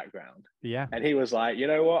saber in the background." Yeah. And he was like, "You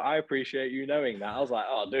know what? I appreciate you knowing that." I was like,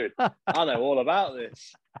 "Oh, dude, I know all about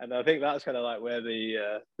this." And I think that's kind of like where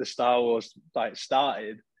the Star Wars like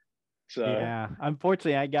started. So yeah,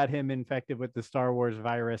 unfortunately, I got him infected with the Star Wars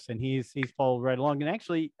virus, and he's followed right along. And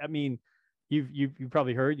actually, I mean, you've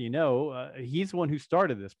probably heard, he's the one who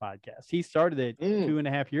started this podcast. He started it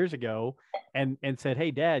 2.5 years ago, and said,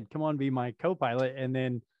 "Hey, Dad, come on, be my co-pilot." And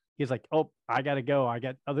then he's like, "Oh, I gotta go. I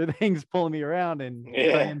got other things pulling me around," and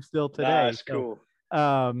here I am still today. That's cool.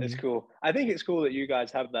 It's cool. I think it's cool that you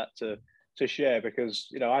guys have that to share,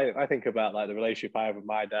 because I think about like the relationship I have with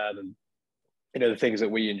my dad, and the things that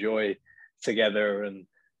we enjoy together, and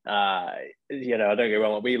I don't get me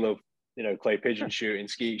wrong, we love clay pigeon shooting,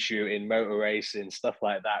 skeet shooting, motor racing, stuff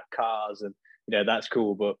like that, cars, and that's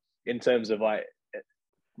cool. But in terms of like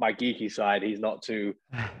my geeky side, he's not too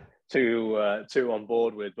on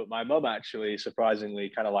board with. But my mum actually surprisingly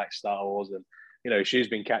kind of likes Star Wars, and she's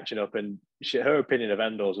been catching up, and her opinion of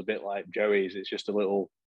Endor is a bit like Joey's. It's just a little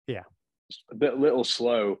little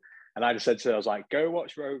slow. And I just said to her, I was like, "Go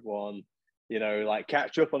watch Rogue One, like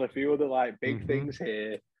catch up on a few other like big things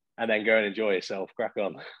here, and then go and enjoy yourself. Crack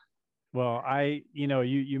on." Well,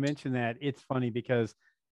 you mentioned that. It's funny because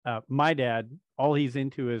my dad, all he's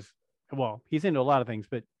into is, he's into a lot of things,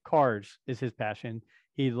 but cars is his passion.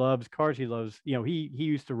 He loves cars. He loves, he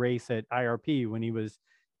used to race at IRP when he was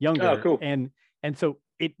younger. Oh, cool. And so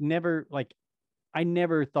it never, like, I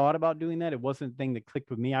never thought about doing that. It wasn't a thing that clicked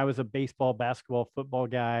with me. I was a baseball, basketball, football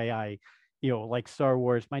guy. I, like Star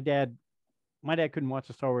Wars. My dad couldn't watch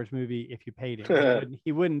a Star Wars movie if you paid him.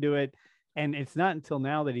 He wouldn't do it. And it's not until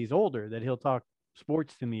now that he's older that he'll talk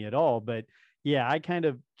sports to me at all. But yeah, I kind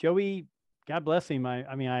of, Joey, God bless him.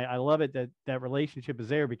 I love it that relationship is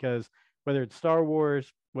there, because whether it's Star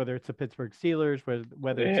Wars, whether it's the Pittsburgh Steelers,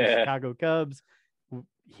 whether it's the Chicago Cubs,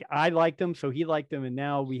 I liked them, so he liked them, and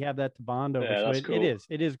now we have that to bond over. So cool.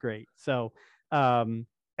 It is great. So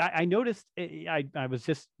I noticed, I was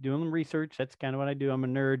just doing research. That's kind of what I do. I'm a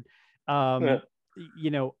nerd.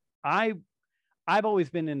 I've always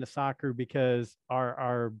been into soccer because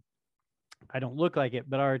our I don't look like it,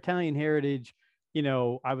 but our Italian heritage,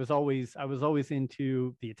 I was always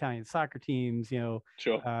into the Italian soccer teams,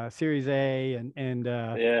 Series A and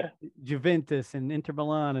Juventus and Inter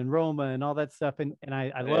Milan and Roma and all that stuff. And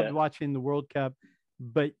I loved watching the World Cup.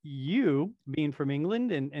 But you being from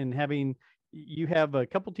England and having, you have a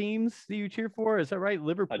couple teams that you cheer for, is that right?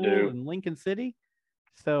 Liverpool and Lincoln City?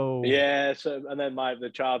 So yeah. So and then the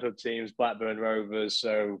childhood teams, Blackburn Rovers.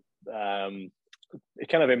 So kind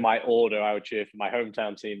of in my order, I would cheer for my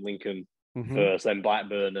hometown team, Lincoln, first, then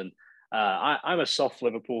Blackburn, and I'm a soft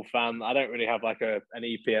Liverpool fan. I don't really have like an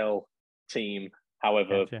EPL team.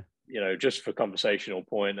 However, gotcha. Just for conversational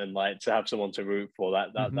point and like to have someone to root for,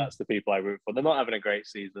 that's the people I root for. They're not having a great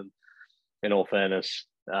season, in all fairness.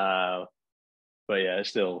 But yeah, it's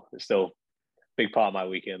still a big part of my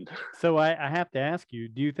weekend. So I have to ask you,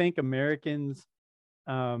 do you think Americans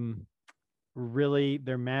really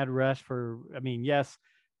their mad rush for, I mean, yes,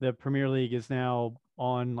 the Premier League is now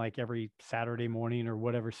on like every Saturday morning or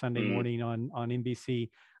whatever Sunday morning on NBC.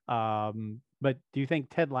 But do you think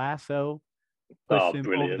Ted Lasso pushed him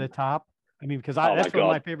over the top? I mean, because that's one of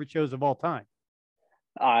my favorite shows of all time.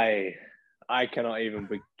 I cannot even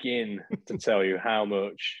begin to tell you how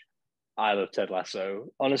much I love Ted Lasso.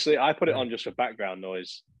 Honestly, I put it on just for background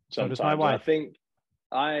noise sometimes. So does my wife. I think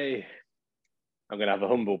I'm going to have a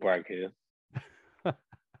humble brag here.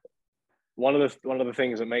 One of the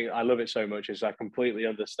things that I love it so much is I completely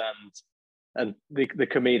understand and the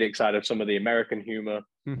comedic side of some of the American humor,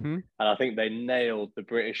 and I think they nailed the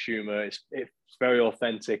British humor. It's very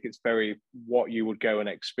authentic. It's very what you would go and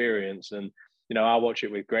experience. And I watch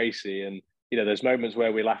it with Gracie, and there's moments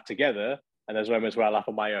where we laugh together, and there's moments where I laugh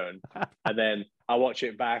on my own, and then I watch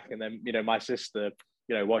it back, and then my sister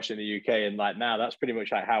watched it in the UK, and like now that's pretty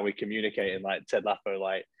much like how we communicate in like Ted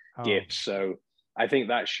Lasso gifts. So I think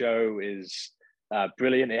that show is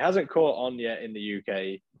brilliant. It hasn't caught on yet in the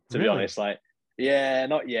UK, to be honest. Like, yeah,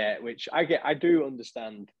 not yet. Which I do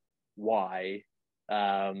understand why. But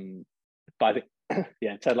I think,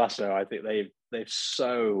 yeah, Ted Lasso. I think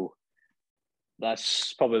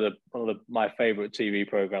that's probably one of my favorite TV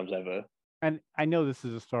programs ever. And I know this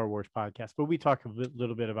is a Star Wars podcast, but we talk a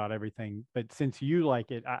little bit about everything. But since you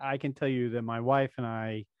like it, I can tell you that my wife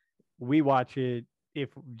and we watch it. If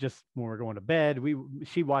just when we're going to bed,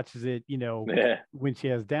 she watches it, when she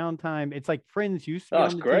has downtime. It's like Friends used to be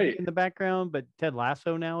on the TV in the background, but Ted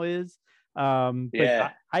Lasso now is.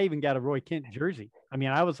 But I even got a Roy Kent jersey. I mean,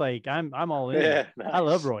 I was like, I'm all in. Yeah, nice. I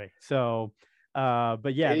love Roy. So,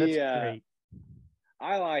 but yeah, that's great.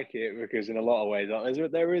 I like it because in a lot of ways,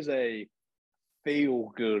 there is a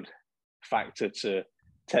feel good factor to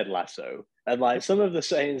Ted Lasso, and like some of the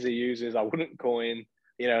sayings he uses, I wouldn't coin.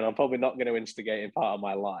 And I'm probably not going to instigate in part of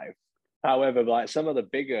my life. However, like some of the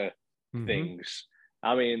bigger things,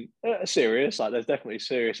 I mean, serious, like there's definitely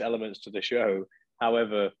serious elements to the show.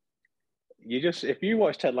 However, if you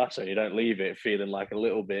watch Ted Lasso, you don't leave it feeling like a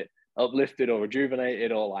little bit uplifted or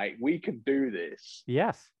rejuvenated or like, we can do this.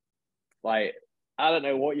 Yes. Like, I don't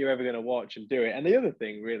know what you're ever going to watch and do it. And the other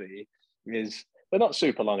thing really is, they're not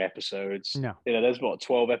super long episodes. No. There's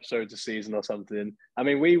 12 episodes a season or something. I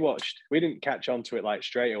mean, we didn't catch on to it like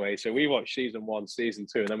straight away. So we watched season 1, season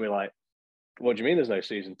 2, and then we're like, what do you mean there's no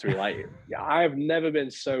season 3? Like, I've never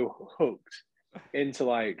been so hooked into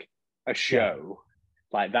like a show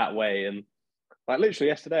like that way. And like literally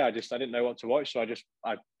yesterday, I didn't know what to watch. So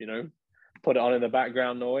I put it on in the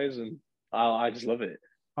background noise, and I just love it.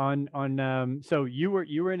 So you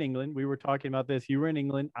were in England. We were talking about this. You were in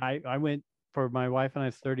England. I went for my wife and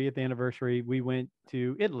I's 30th anniversary. We went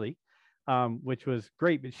to Italy, which was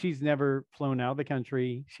great, but she's never flown out of the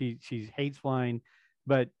country. She hates flying,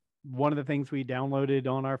 but one of the things we downloaded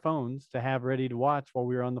on our phones to have ready to watch while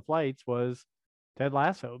we were on the flights was Ted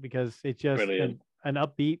Lasso, because it's just an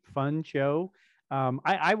upbeat, fun show.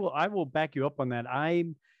 I will back you up on that.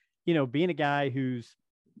 I'm, being a guy who's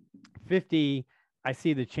 50, I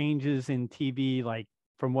see the changes in TV, like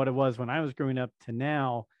from what it was when I was growing up to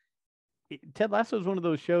now. Ted Lasso is one of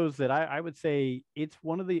those shows that I would say it's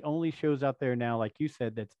one of the only shows out there now, like you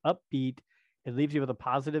said, that's upbeat. It leaves you with a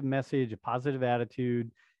positive message, a positive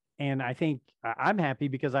attitude. And I think I'm happy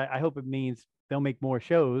because I hope it means they'll make more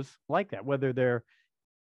shows like that, whether they're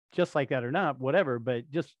just like that or not, whatever, but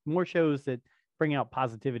just more shows that bring out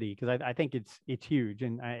positivity, because I think it's huge.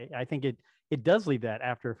 And I think it does leave that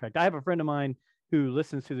after effect. I have a friend of mine who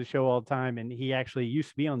listens to the show all the time, and he actually used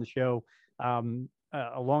to be on the show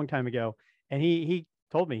a long time ago. And he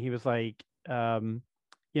told me, he was like,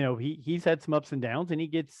 he's had some ups and downs, and he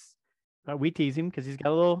gets, we tease him because he's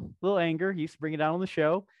got a little anger. He used to bring it out on the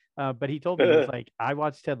show. But he told me, he was like, I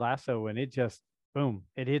watched Ted Lasso, and it just, boom,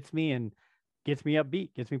 it hits me and gets me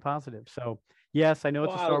upbeat, gets me positive. So yes, I know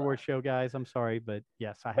it's a Star Wars show, guys. I'm sorry, but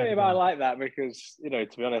yes, I like that because, to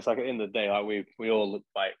be honest, like at the end of the day, like we all look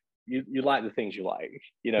like, you like the things you like,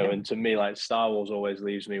 and to me, like Star Wars always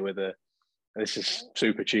leaves me with this is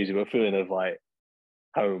super cheesy, but feeling of like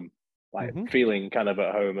home, like feeling kind of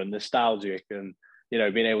at home and nostalgic. And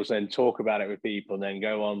being able to then talk about it with people and then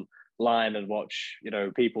go online and watch,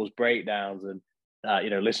 people's breakdowns and,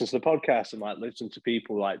 listen to the podcast and like listen to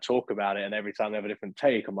people like talk about it. And every time they have a different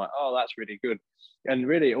take, I'm like, oh, that's really good. And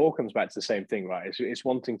really it all comes back to the same thing, right? It's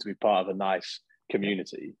wanting to be part of a nice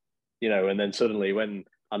community, and then suddenly when,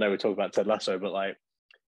 I know we're talking about Ted Lasso, but like,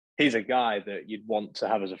 he's a guy that you'd want to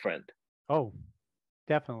have as a friend. Oh,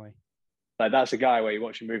 definitely. Like that's a guy where you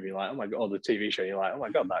watch a movie, you're like, oh my God, or the TV show, you're like, oh my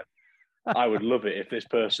God, like, I would love it if this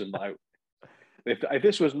person, like, if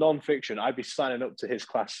this was non-fiction, I'd be signing up to his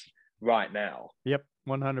class right now. Yep,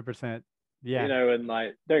 100%. Yeah. And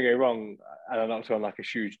like, don't get me wrong, and I'm not on like a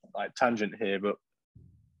huge like tangent here, but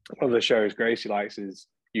one of the shows Gracie likes is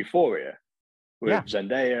Euphoria with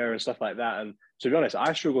Zendaya and stuff like that. And to be honest,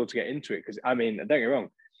 I struggled to get into it because, I mean, don't get me wrong,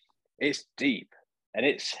 it's deep and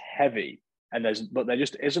it's heavy. And there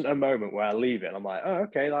just isn't a moment where I leave it and I'm like, oh,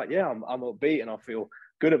 okay, like, yeah, I'm upbeat and I feel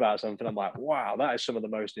good about something. I'm like, wow, that is some of the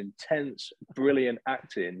most intense, brilliant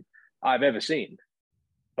acting I've ever seen.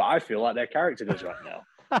 But I feel like their character does right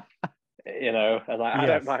now. And like, I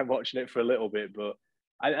don't mind watching it for a little bit, but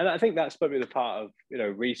I think that's probably the part of,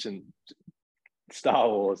 recent Star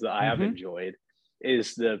Wars that I have enjoyed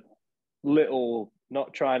is the little,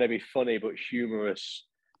 not trying to be funny, but humorous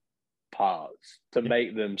parts to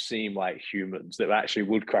make them seem like humans that actually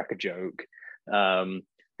would crack a joke.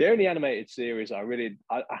 The only animated series I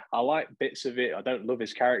like bits of it. I don't love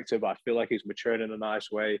his character, but I feel like he's matured in a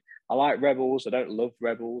nice way. I like Rebels. I don't love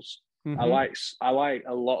Rebels. I like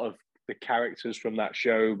a lot of the characters from that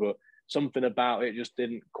show, but something about it just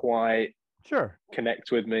didn't quite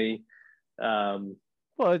connect with me.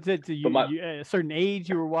 Well, it's a certain age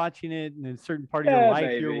you were watching it, and a certain part of your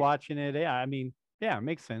life you were watching it. Yeah, I mean, yeah, it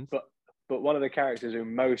makes sense. But one of the characters who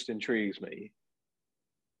most intrigues me,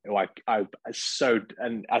 and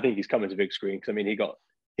I think he's coming to big screen because I mean he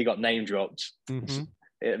got name dropped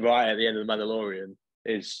right at the end of the Mandalorian,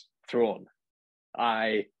 is Thrawn.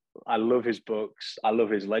 I love his books. I love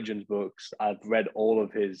his Legends books. I've read all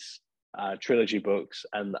of his trilogy books,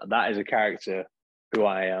 and that is a character who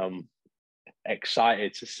I am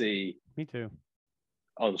excited to see. Me too.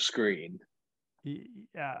 On screen.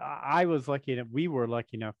 I was lucky enough. We were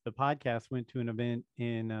lucky enough. The podcast went to an event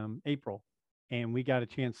in April, and we got a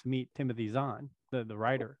chance to meet Timothy Zahn, the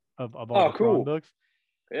writer of all the Thrawn books.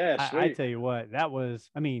 Yeah, I tell you what, that was.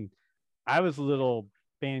 I mean, I was a little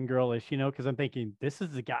fangirlish, because I'm thinking this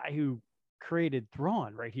is the guy who created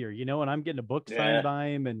Thrawn right here, and I'm getting a book signed by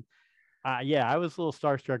him, and I was a little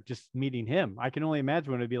starstruck just meeting him. I can only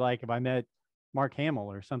imagine what it'd be like if I met Mark Hamill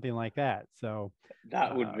or something like that. So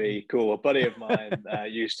that would be cool. A buddy of mine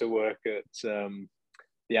used to work at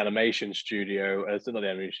the animation studio. It's not the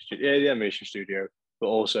animation studio, the animation studio, but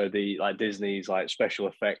also the like Disney's like special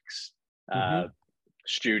effects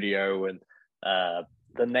studio, and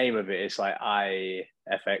the name of it is like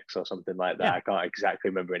IFX or something like that. I can't exactly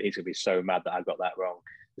remember, and he's gonna be so mad that I got that wrong.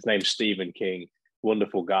 His name's Stephen King.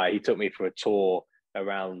 Wonderful guy. He took me for a tour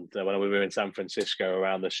around when we were in San Francisco,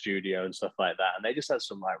 around the studio and stuff like that, and they just had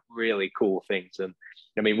some like really cool things. And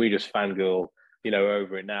I mean, we just fangirl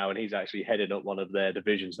over it now, and he's actually heading up one of their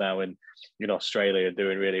divisions now in Australia,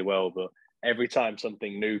 doing really well. But every time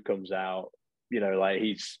something new comes out, like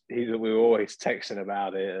we were always texting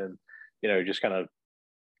about it, and just kind of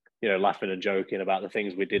laughing and joking about the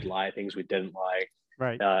things we did like, things we didn't like,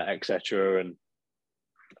 right, etc. And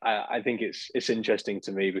I think it's interesting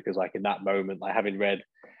to me because like in that moment, like having read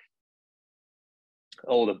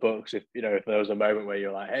all the books, if there was a moment where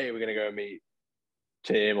you're like, hey, we're gonna go meet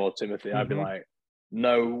Tim or Timothy, I'd be like,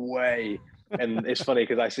 no way. And it's funny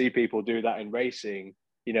because I see people do that in racing,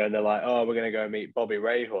 and they're like, oh, we're gonna go meet Bobby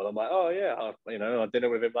Rahal. I'm like, oh yeah, I had dinner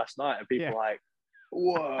with him last night, and people are like,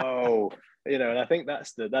 whoa. And I think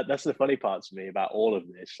that's the funny part to me about all of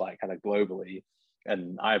this, like kind of globally.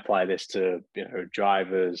 And I apply this to,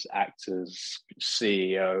 drivers, actors,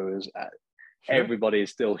 CEOs, everybody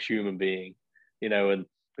is still human being, and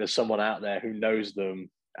there's someone out there who knows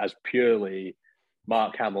them as purely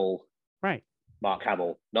Mark Hamill. Right. Mark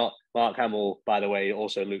Hamill, not Mark Hamill, by the way,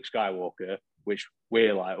 also Luke Skywalker, which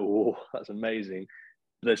we're like, oh, that's amazing.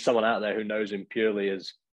 There's someone out there who knows him purely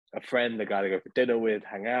as a friend, the guy to go for dinner with,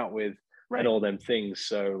 hang out with, and all them things.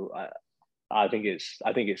 So I think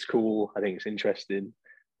it's cool. I think it's interesting.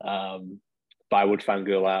 But I would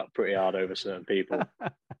fangirl out pretty hard over certain people.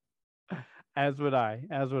 As would I.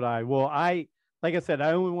 Well, like I said,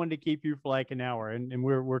 I only wanted to keep you for like an hour, and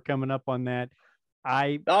we're coming up on that.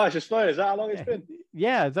 It's just fun. Is that how long it's been?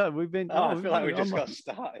 Yeah, we've been. I feel like we just got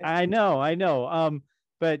started. I know.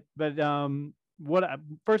 But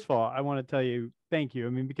first of all, I want to tell you thank you. I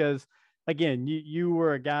mean, because again, you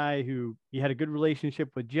were a guy who you had a good relationship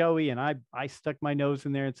with Joey, and I stuck my nose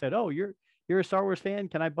in there and said, "Oh, you're a Star Wars fan.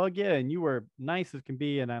 Can I bug you?" And you were nice as can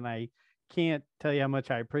be, and I can't tell you how much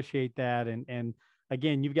I appreciate that. And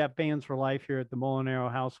again, you've got fans for life here at the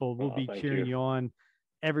Molinaro household. We'll be cheering you on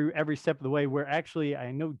every step of the way. We're actually,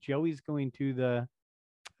 I know Joey's going to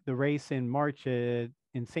the race in March in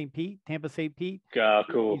St. Pete, Tampa St. Pete.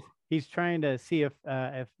 Cool. He's trying to see if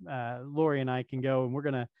Lori and I can go, and we're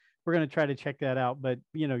gonna try to check that out. But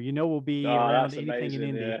we'll be around anything amazing, in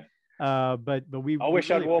Indy. Yeah. But I wish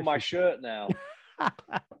really I'd worn my shirt now.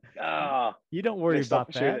 You don't worry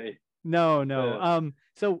about that. No. Yeah.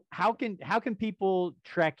 So how can people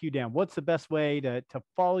track you down? What's the best way to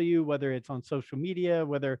follow you, whether it's on social media,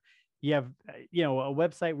 whether you have a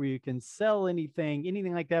website where you can sell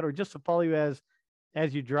anything like that, or just to follow you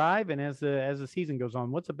as you drive and as the season goes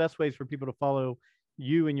on? What's the best ways for people to follow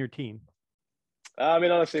you and your team? I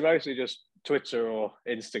mean, honestly, mostly just Twitter or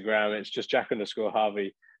Instagram. It's just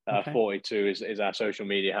Jack_Harvey. 42 is our social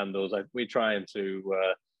media handles. We're trying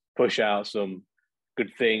to push out some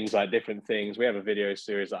good things, like different things. We have a video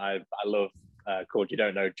series that I love called "You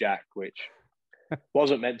Don't Know Jack," which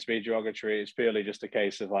wasn't meant to be derogatory. It's purely just a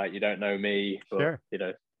case of like, you don't know me, but sure.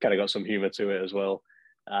 Kind of got some humor to it as well.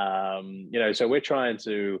 So we're trying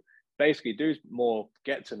to basically do more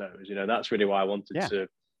get to knows. That's really why I wanted to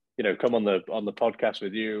come on the podcast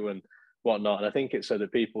with you and whatnot. And I think it's so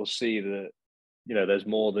that people see that there's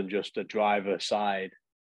more than just a driver side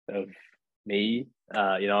of me.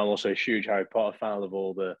 I'm also a huge Harry Potter fan. of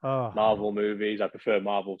all the Marvel movies. I prefer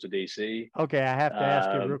Marvel to DC. Okay, I have to ask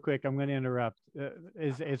you real quick. I'm going to interrupt.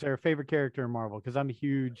 Is there a favorite character in Marvel? Because I'm a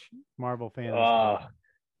huge Marvel fan.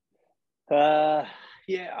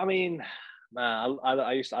 Yeah, I mean, I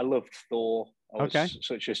loved Thor. I was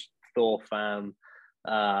such a Thor fan.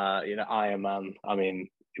 Iron Man. I mean,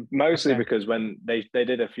 mostly because when they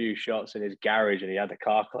did a few shots in his garage and he had a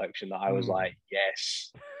car collection, that I was like,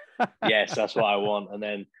 yes, that's what I want. And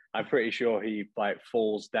then I'm pretty sure he like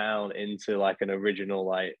falls down into like an original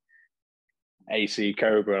like AC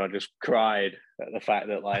Cobra, and I just cried at the fact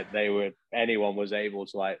that like anyone was able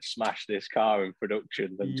to like smash this car in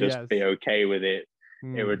production and just be okay with it.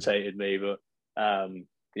 Irritated me. But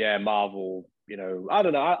Marvel, I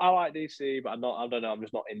don't know. I like DC, but I don't know. I'm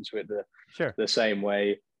just not into it the same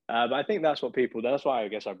way. But I think that's what that's why I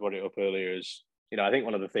guess I brought it up earlier is, I think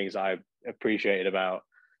one of the things I appreciated about,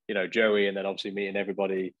 Joey, and then obviously meeting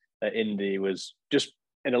everybody at Indy was just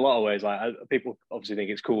in a lot of ways, like people obviously think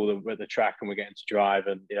it's cool that we're at the track and we're getting to drive.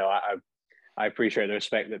 And, I appreciate the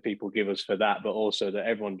respect that people give us for that, but also that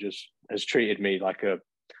everyone just has treated me like a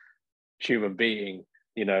human being,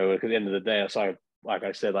 because at the end of the day, so like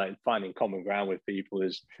I said, like finding common ground with people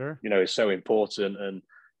is, is so important. And,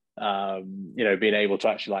 being able to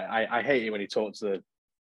actually I hate it when you talk to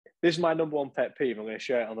this is my number one pet peeve. I'm going to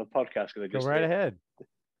share it on the podcast because go right ahead.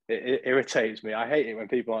 It irritates me. I hate it when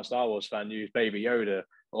people aren't Star Wars fan use Baby Yoda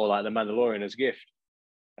or like the Mandalorian as gift.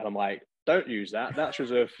 And I'm like, don't use that. That's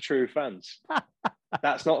reserved for true fans.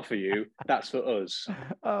 That's not for you. That's for us.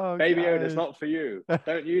 Oh, Baby Yoda's not for you.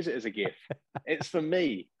 Don't use it as a gift. It's for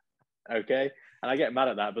me. Okay. And I get mad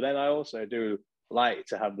at that. But then I also do like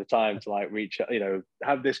to have the time to like reach,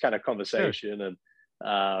 have this kind of conversation. Sure.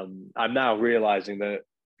 And I'm now realizing that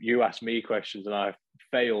you ask me questions and I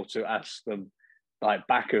fail to ask them like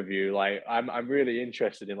back of you. Like I'm really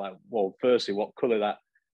interested in like, well, firstly, what color that.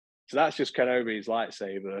 So that's just Kenobi's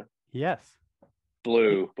lightsaber. Yes.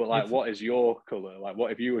 Blue. But like, what is your color? Like,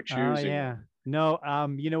 what if you were choosing? Yeah. One? No.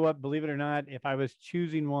 You know what? Believe it or not, if I was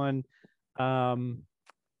choosing one, if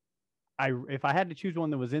I had to choose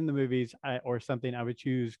one that was in the movies or something, I would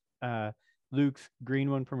choose Luke's green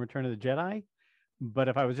one from Return of the Jedi. But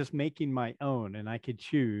if I was just making my own and I could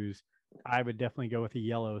choose, I would definitely go with a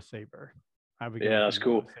yellow saber. I would. That's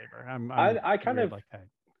cool. Saber. I kind of like that.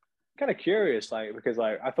 Kind of curious, like because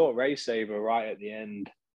like I thought Rey saber right at the end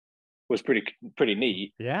was pretty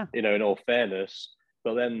neat. Yeah. In all fairness,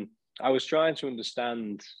 but then I was trying to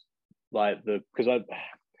understand like because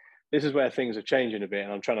this is where things are changing a bit,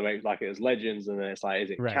 and I'm trying to make like it as Legends, and then it's like, is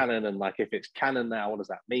it canon? And like, if it's canon now, what does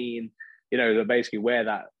that mean? That basically where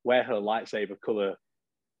her lightsaber color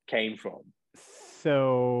came from.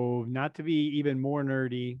 So, not to be even more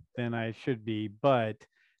nerdy than I should be, but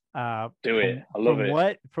do it. I love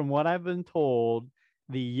it. From what I've been told,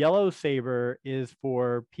 the yellow saber is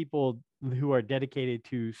for people who are dedicated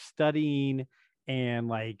to studying and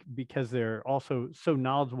like because they're also so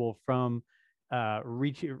knowledgeable from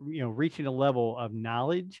reaching a level of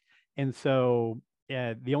knowledge. And so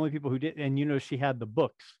the only people who did, and she had the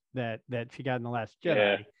books that she got in The Last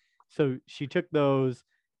Jedi. So she took those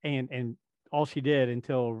and all she did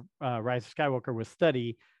until Rise of Skywalker was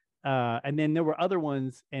study. And then there were other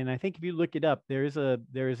ones, and I think if you look it up, there's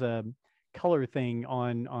a color thing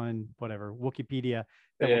on whatever Wikipedia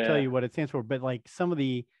that will tell you what it stands for. But like some of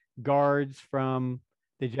the guards from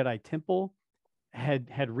the Jedi Temple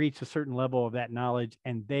had reached a certain level of that knowledge,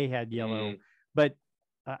 and they had yellow. But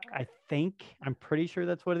I'm pretty sure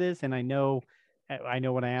that's what it is, and I know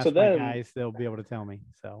when I ask my guys, they'll be able to tell me.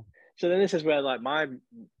 So then this is where like my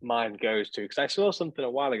mind goes to, because I saw something a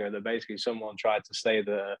while ago that basically someone tried to say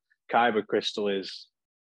that Kyber crystal is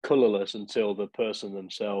colorless until the person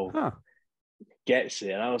themselves gets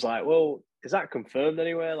it, and I was like, well, is that confirmed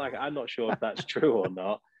anywhere? Like, I'm not sure if that's true or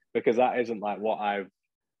not, because that isn't like what I've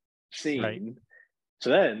seen. Right. So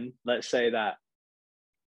then let's say that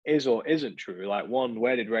is or isn't true. Like, one,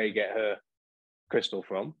 where did Rey get her crystal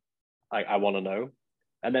from? I want to know.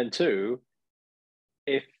 And then two,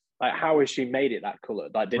 if like, how has she made it that color?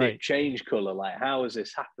 Like, did it change color? Like, how has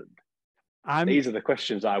this happened? These are the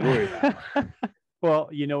questions I worry about. Well,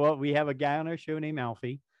 you know what? We have a guy on our show named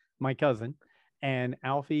Alfie, my cousin, and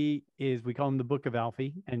Alfie we call him the Book of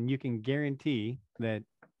Alfie, and you can guarantee that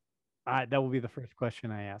that will be the first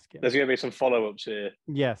question I ask him. There's going to be some follow-ups here.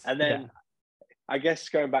 Yes. And then I guess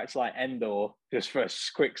going back to like Endor, just for a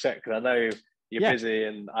quick sec, because I know you're busy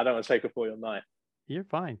and I don't want to take up all your night. You're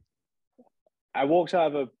fine. I walked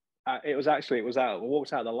out of we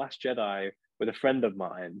walked out of The Last Jedi with a friend of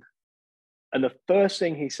mine. And the first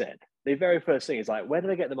thing he said, the very first thing is like, where do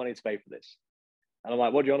they get the money to pay for this? And I'm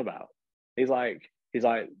like, what are you on about? He's like,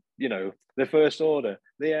 you know, the First Order,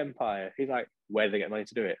 the Empire. He's like, where do they get money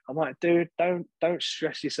to do it? I'm like, dude, don't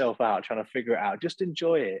stress yourself out trying to figure it out. Just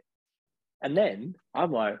enjoy it. And then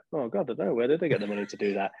I'm like, oh God, I don't know, where did they get the money to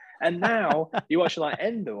do that? And now you watch like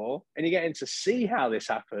Endor and you're getting to see how this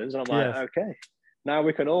happens. And I'm like, okay, now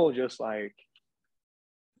we can all just like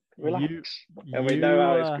relax. We know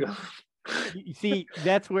how it's going. You see,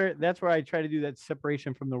 that's where I try to do that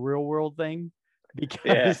separation from the real world thing,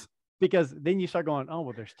 because then you start going, oh,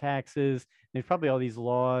 well, there's taxes, there's probably all these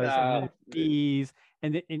laws and fees,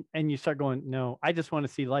 and you start going, no, I just want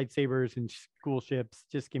to see lightsabers and school ships.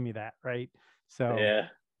 Just give me that, right? So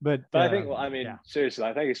but I think, well, I mean, seriously,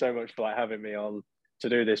 I thank you so much for like having me on to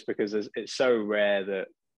do this, because it's so rare that,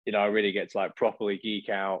 you know, I really get to like properly geek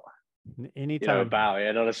out anytime about it.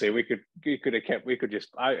 And honestly,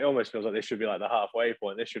 I almost feels like this should be like the halfway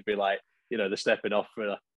point. This should be like, you know, the stepping off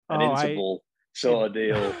for an interval sort of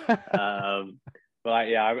deal. But like,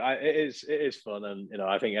 it is fun. And, you know,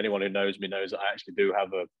 I think anyone who knows me knows that I actually do have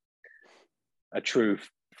a true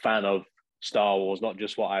fan of Star Wars, not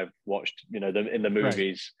just what I've watched, you know, in the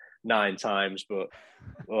movies 9 times, but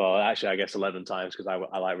well, actually, I guess 11 times, because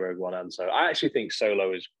I like Rogue One, and so I actually think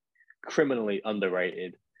Solo is criminally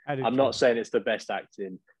underrated. I'm not saying it's the best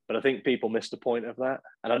acting, but I think people miss the point of that.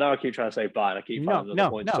 And I know I keep trying to say bye, and I keep finding another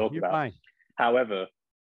point to talk about. Fine. However,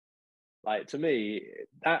 like, to me,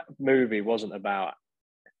 that movie wasn't about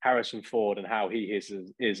Harrison Ford and how he is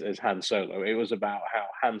as Han Solo. It was about how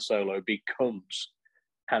Han Solo becomes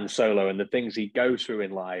Han Solo and the things he goes through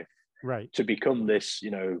in life, to become this, you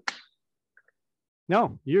know.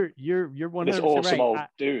 No, you're 100% this awesome old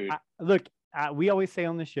dude. Look, we always say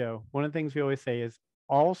on the show, one of the things we always say is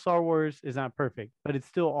all Star Wars is not perfect, but it's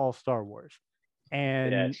still all Star Wars.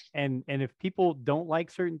 And and if people don't like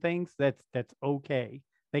certain things, that's okay.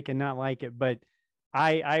 They cannot like it. But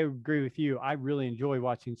I agree with you. I really enjoy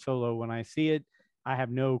watching Solo when I see it. I have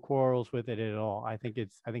no quarrels with it at all. I think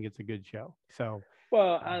it's a good show. So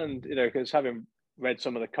well, and you know, because having read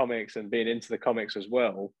some of the comics and being into the comics as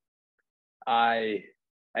well, I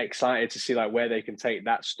excited to see like where they can take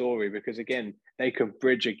that story, because again, they can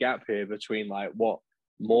bridge a gap here between like what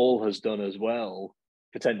Maul has done as well,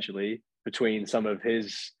 potentially, between some of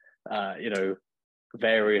his you know,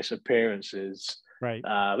 various appearances. Right.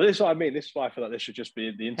 But this is what I mean. This is why I feel like this should just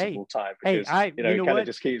be the interval time, because you know, it kind of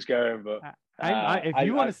just keeps going. But if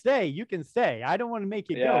you want to stay, you can stay. I don't want to make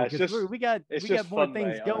you go, because we got more fun,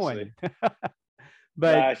 things going.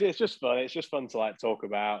 But it's just fun. It's just fun to like talk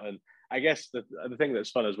about. And I guess the thing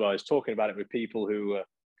that's fun as well is talking about it with people who are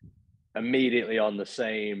immediately on the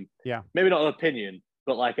same, maybe not an opinion,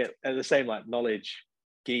 but like at the same like knowledge,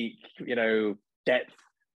 geek, you know, depth,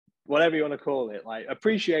 whatever you want to call it, like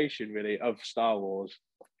appreciation really of Star Wars.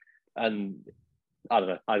 And I don't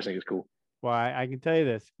know, I just think it's cool. Well, I can tell you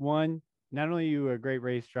this. One, not only are you a great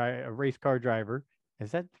race car driver.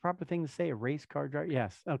 Is that the proper thing to say? A race car driver?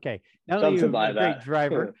 Yes. Okay. Not only are you a great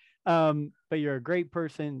driver, but you're a great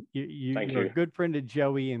person. You're a good friend of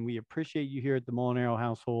Joey, and we appreciate you here at the Molinaro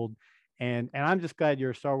household. And I'm just glad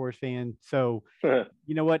you're a Star Wars fan. So,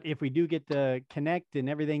 you know what? If we do get to connect and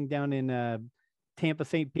everything down in Tampa,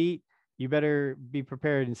 St. Pete, you better be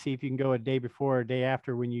prepared and see if you can go a day before or a day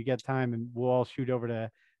after when you get time, and we'll all shoot over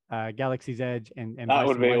to Galaxy's Edge and that buy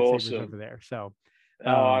would some be lightsabers awesome. over there. So,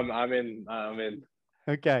 I'm in. I'm in.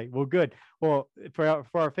 Okay, well, good. Well, for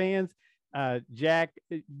our fans, Jack,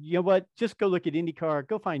 you know what? Just go look at IndyCar.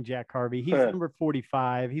 Go find Jack Harvey. He's number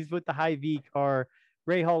 45. He's with the Hy-Vee car,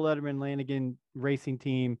 Ray Hall Letterman Lanigan Racing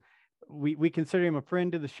Team. We consider him a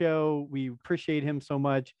friend of the show. We appreciate him so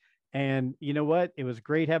much. And you know what? It was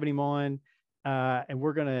great having him on. And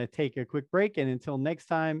we're gonna take a quick break. And until next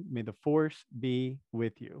time, may the force be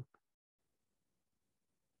with you.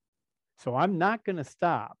 So I'm not going to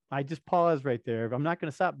stop. I just paused right there. I'm not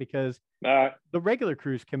going to stop because the regular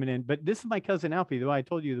crew's coming in. But this is my cousin Alfie, though I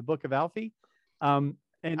told you the book of Alfie. And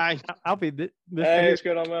Alfie, this hey, it's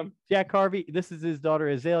good on, man. Jack Harvey. This is his daughter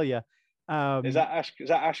Azalea. Is that Ash? Is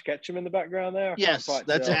that Ash Ketchum in the background there? Yes,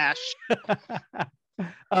 that's Ash.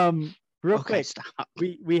 Real quick,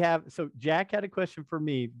 we have. So Jack had a question for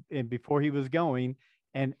me, and before he was going,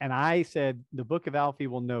 and I said the book of Alfie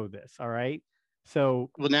will know this. All right. So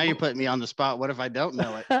well, now you're putting me on the spot. What if I don't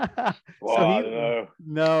know it?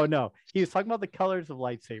 No. He was talking about the colors of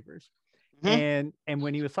lightsabers. And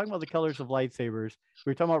when he was talking about the colors of lightsabers, we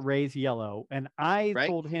were talking about Rey's yellow. And I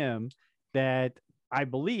told him that I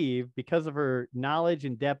believe because of her knowledge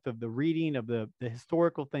and depth of the reading of the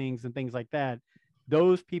historical things and things like that,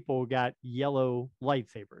 those people got yellow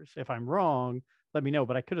lightsabers. If I'm wrong, let me know.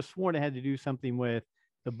 But I could have sworn it had to do something with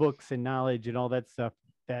the books and knowledge and all that stuff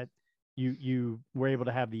that you were able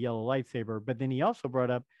to have the yellow lightsaber. But then he also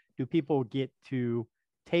brought up, do people get to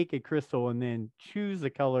take a crystal and then choose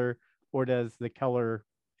the color, or does the color,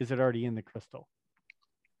 is it already in the crystal?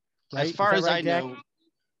 Right? As far as I know.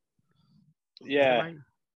 Yeah.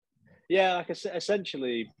 Yeah, like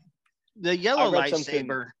essentially. The yellow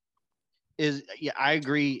lightsaber is, I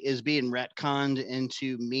agree, is being retconned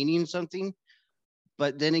into meaning something.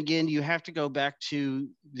 But then again, you have to go back to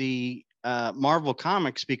the Marvel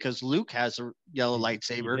Comics because Luke has a yellow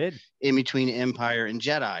lightsaber in between Empire and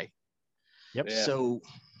Jedi. Yep. Yeah. So,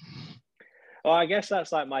 well, I guess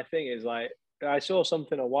that's like my thing is like I saw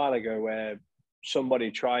something a while ago where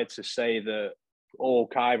somebody tried to say that all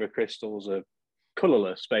kyber crystals are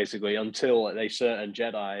colorless, basically, until a certain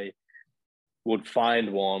Jedi would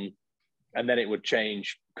find one, and then it would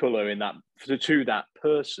change color in that to that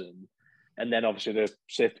person. And then obviously the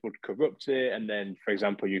Sith would corrupt it. And then, for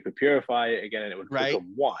example, you could purify it again and it would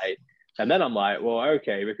become white. And then I'm like, well,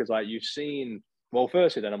 okay, because like you've seen, well,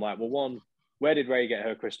 firstly, then I'm like, well, one, where did Rey get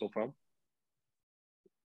her crystal from?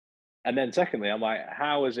 And then secondly, I'm like,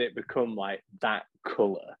 how has it become like that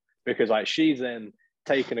color? Because like she's then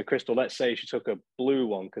taken a crystal, let's say she took a blue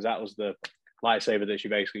one, because that was the lightsaber that she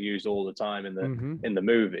basically used all the time in the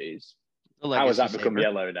movies. How has that become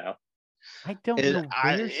yellow now? I don't know.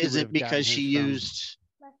 Is it because she used?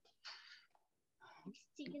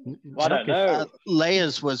 Well, I don't know.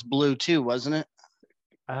 Leia's was blue too, wasn't it?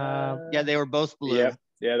 Yeah, they were both blue.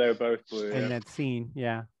 Yeah, they were both blue. In that scene,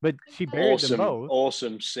 yeah. But she buried them both.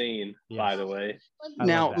 Awesome scene, by the way.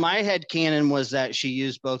 Now, my headcanon was that she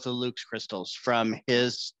used both of Luke's crystals from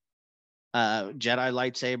his Jedi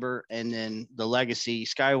lightsaber and then the Legacy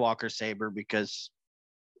Skywalker saber because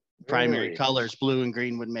primary colors blue and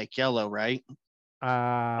green would make yellow, right?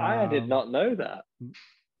 I did not know that.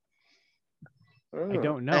 I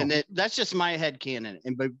don't know. And that's just my headcanon.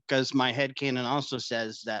 And because my headcanon also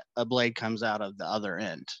says that a blade comes out of the other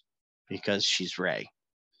end because she's Rey.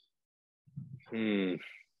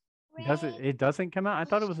 It doesn't come out? I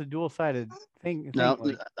thought it was a dual-sided thing. No,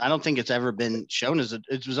 I don't think it's ever been shown as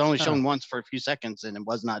it was only shown once for a few seconds and it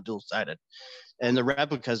was not dual-sided. And the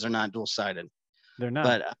replicas are not dual-sided. They're not.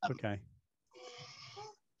 But okay.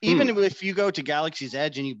 Even if you go to Galaxy's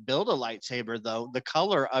Edge and you build a lightsaber, though, the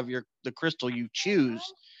color of the crystal you choose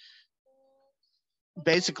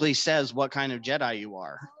basically says what kind of Jedi you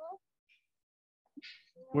are.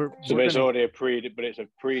 It's already it's a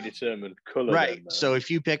predetermined color. Right. Then, so if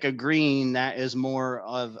you pick a green, that is more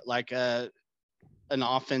of like an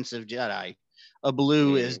offensive Jedi. A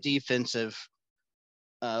blue is defensive.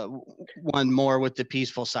 One more with the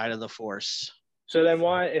peaceful side of the Force. So then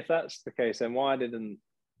why, if that's the case, then why didn't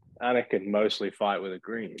Anakin mostly fight with a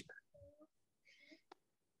green?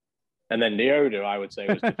 And then Yoda, I would say,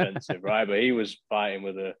 was defensive, right? But he was fighting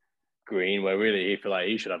with a green, where really he feel like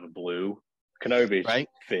he should have a blue. Kenobi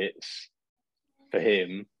fits for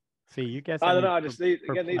him. See, you guys. I don't know. These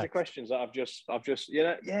are questions that I've just,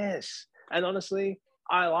 yes. And honestly,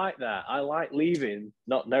 I like that. I like leaving,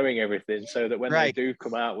 not knowing everything, so that when they do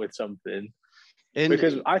come out with something,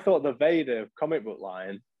 because I thought the Vader comic book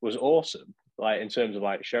line was awesome, like in terms of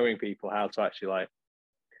like showing people how to actually like,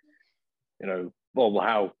 well,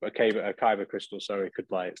 how a kyber crystal, could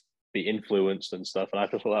like be influenced and stuff, and I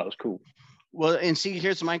just thought that was cool. Well, and see,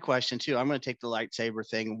 here's my question too. I'm going to take the lightsaber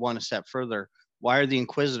thing one step further. Why are the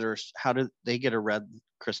Inquisitors? How did they get a red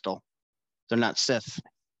crystal? They're not Sith.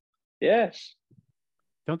 Yes.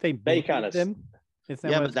 Don't they kind of them?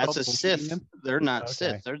 But that's a Sith. Them? They're not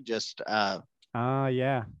Sith. They're just yeah,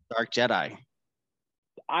 Dark Jedi.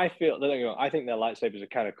 I think their lightsabers are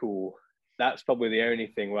kind of cool. That's probably the only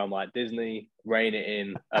thing where I'm like, Disney, rein it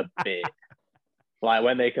in a bit. Like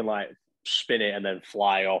when they can like spin it and then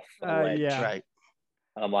fly off the ledge. Yeah. Right.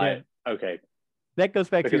 And I'm like, okay. That goes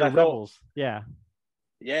back to your Rebels. Yeah.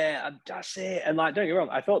 Yeah, that's it. And like, don't get me wrong,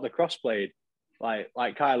 I thought the crossblade, like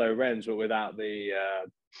Kylo Ren's, but without the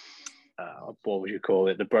what would you call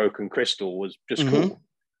it? The broken crystal was just cool.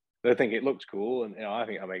 I think it looked cool, and I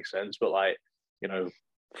think that makes sense. But like,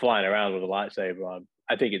 flying around with a lightsaber,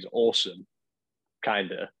 I think it's awesome,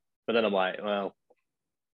 kinda. But then I'm like, well,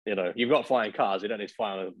 you've got flying cars, you don't need to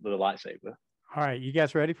fly with a lightsaber. All right, you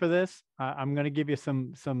guys ready for this? I'm going to give you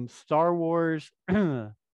some Star Wars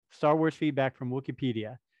feedback from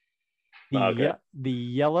Wikipedia. The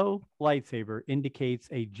yellow lightsaber indicates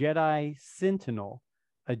a Jedi Sentinel,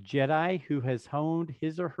 a Jedi who has honed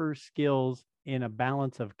his or her skills in a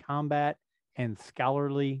balance of combat and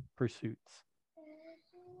scholarly pursuits.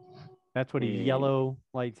 That's what a yellow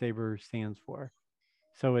lightsaber stands for.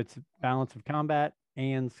 So it's balance of combat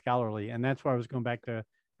and scholarly, and that's why I was going back to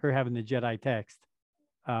her having the Jedi text.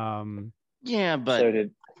 Yeah, but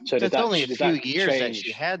that's only a few years that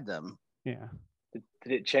she had them. Yeah.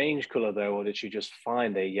 Did it change color though, or did she just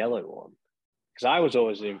find a yellow one? Because I was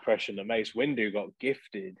always the impression that Mace Windu got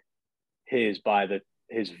gifted his by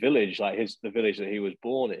his village, like the village that he was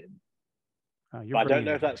born in. But I don't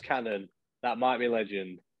know if that's canon. That might be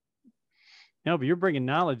legend. No, but you're bringing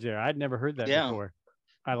knowledge there. I'd never heard that before.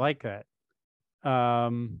 I like that.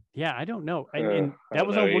 Yeah, I don't know. And that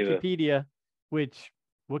was on Wikipedia, which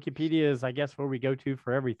Wikipedia is, I guess, where we go to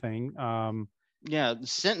for everything. Yeah,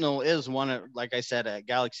 Sentinel is one of, like I said, at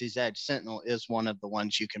Galaxy's Edge, Sentinel is one of the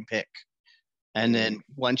ones you can pick. And then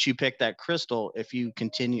once you pick that crystal, if you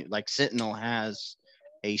continue, like Sentinel has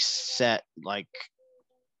a set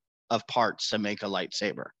of parts to make a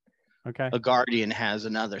lightsaber. Okay. A Guardian has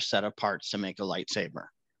another set of parts to make a lightsaber.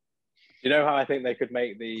 You know how I think they could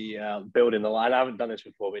make the building the light? I haven't done this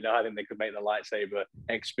before, but I think they could make the lightsaber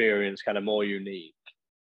experience kind of more unique.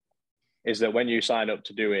 Is that when you sign up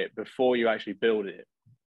to do it, before you actually build it,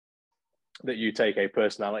 that you take a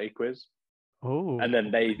personality quiz. Oh. And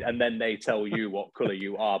then they tell you what color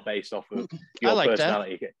you are based off of your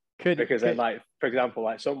personality. Because then, like, for example,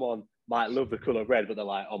 like someone might love the color red, but they're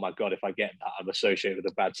like, oh my God, if I get that, I'm associated with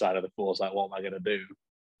the bad side of the force. Like, what am I going to do?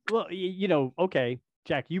 Well, okay,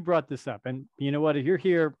 Jack, you brought this up, and you know what? If you're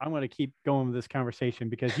here, I'm going to keep going with this conversation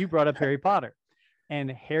because you brought up Harry Potter,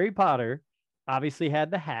 and Harry Potter obviously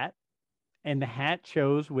had the hat, and the hat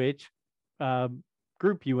shows which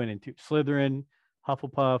group you went into: Slytherin,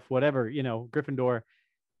 Hufflepuff, whatever, Gryffindor.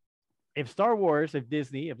 If Star Wars, if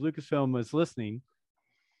Disney, if Lucasfilm was listening,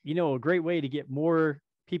 a great way to get more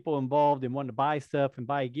people involved and want to buy stuff and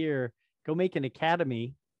buy gear, go make an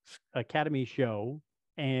academy show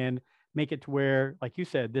and make it to where, like you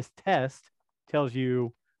said, this test tells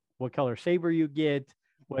you what color saber you get,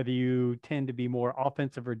 whether you tend to be more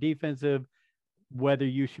offensive or defensive, whether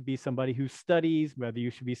you should be somebody who studies, whether you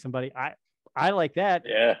should be somebody. I like that.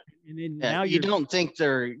 Yeah. And then now you don't think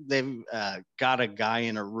they've got a guy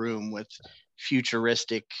in a room with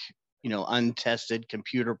futuristic, untested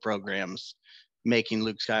computer programs making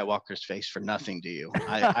Luke Skywalker's face for nothing, do you?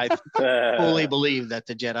 I fully believe that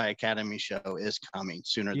the Jedi Academy show is coming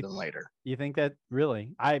sooner than later. You think that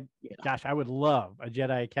really? Gosh, I would love a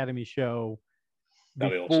Jedi Academy show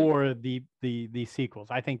before awesome. the sequels.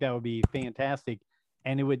 I think that would be fantastic,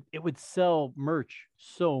 and it would sell merch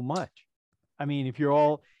so much. I mean,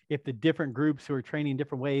 if the different groups who are training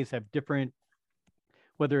different ways have different,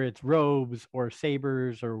 whether it's robes or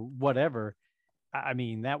sabers or whatever, I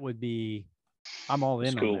mean, that would be. I'm all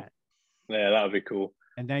in on that. Yeah, that would be cool.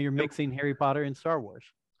 And now you're mixing Harry Potter and Star Wars.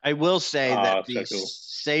 I will say that the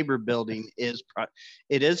saber building is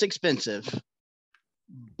expensive,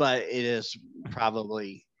 but it is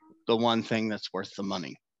probably the one thing that's worth the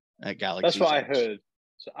money at Galaxy. That's what I heard.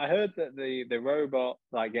 So I heard that the robot,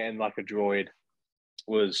 like getting like a droid,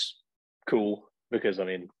 was cool because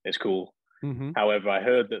it's cool. Mm-hmm. However, I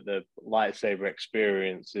heard that the lightsaber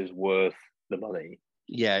experience is worth the money.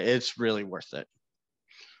 Yeah, it's really worth it.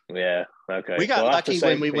 Yeah. Okay. We got lucky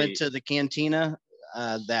when we went to the cantina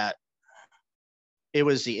that it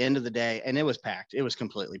was the end of the day and it was packed. It was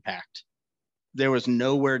completely packed. There was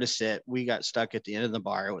nowhere to sit. We got stuck at the end of the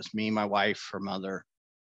bar. It was me, my wife, her mother,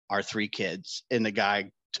 our 3 kids. And the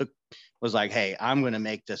guy was like, hey, I'm going to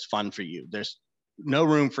make this fun for you. There's no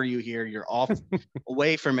room for you here. You're off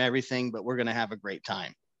away from everything, but we're going to have a great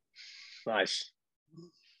time. Nice.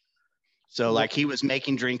 So like he was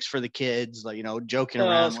making drinks for the kids, like, joking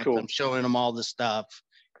around with them, showing them all the stuff,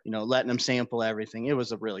 letting them sample everything. It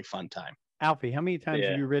was a really fun time. Alfie, how many times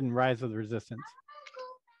have you ridden Rise of the Resistance?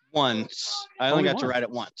 Once. I only got to ride it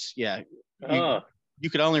once. Yeah. You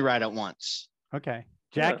could only ride it once. Okay.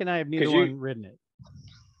 Jack and I have neither one ridden it.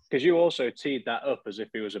 Because you also teed that up as if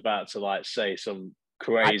he was about to say some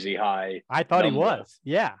crazy high. I thought he was.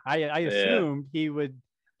 Yeah. I assumed he would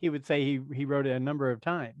say he rode it a number of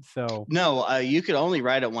times. So no, you could only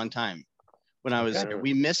ride it one time. When I was there,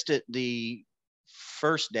 we missed it the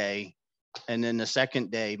first day, and then the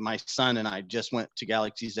second day, my son and I just went to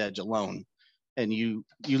Galaxy's Edge alone, and you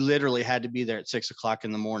literally had to be there at 6:00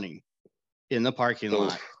 in the morning, in the parking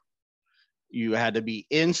lot. You had to be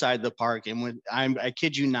inside the park, and I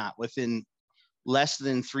kid you not, within less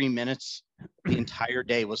than 3 minutes, the entire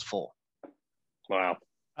day was full. Wow.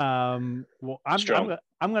 Well,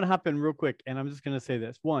 I'm going to hop in real quick, and I'm just going to say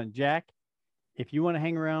this. One, Jack, if you want to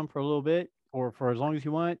hang around for a little bit or for as long as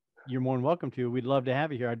you want, you're more than welcome to. We'd love to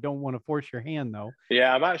have you here. I don't want to force your hand, though.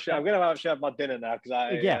 Yeah, I'm going to actually have my dinner now because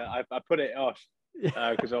I put it off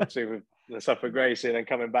because obviously with the stuff with Gracie and then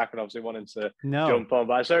coming back and obviously wanting to jump on.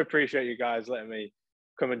 But I so appreciate you guys letting me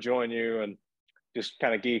come and join you and just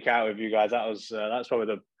kind of geek out with you guys. That's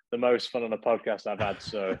probably the most fun on a podcast I've had.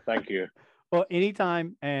 So thank you. Well,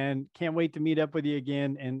 anytime, and can't wait to meet up with you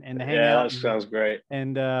again and hang out. Yeah, that sounds great.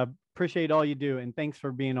 And appreciate all you do, and thanks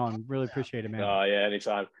for being on. Really appreciate it, man. Oh yeah,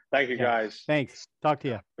 anytime. Thank you, guys. Thanks. Talk to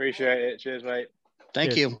you. Appreciate it. Cheers, mate.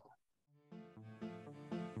 Thank you.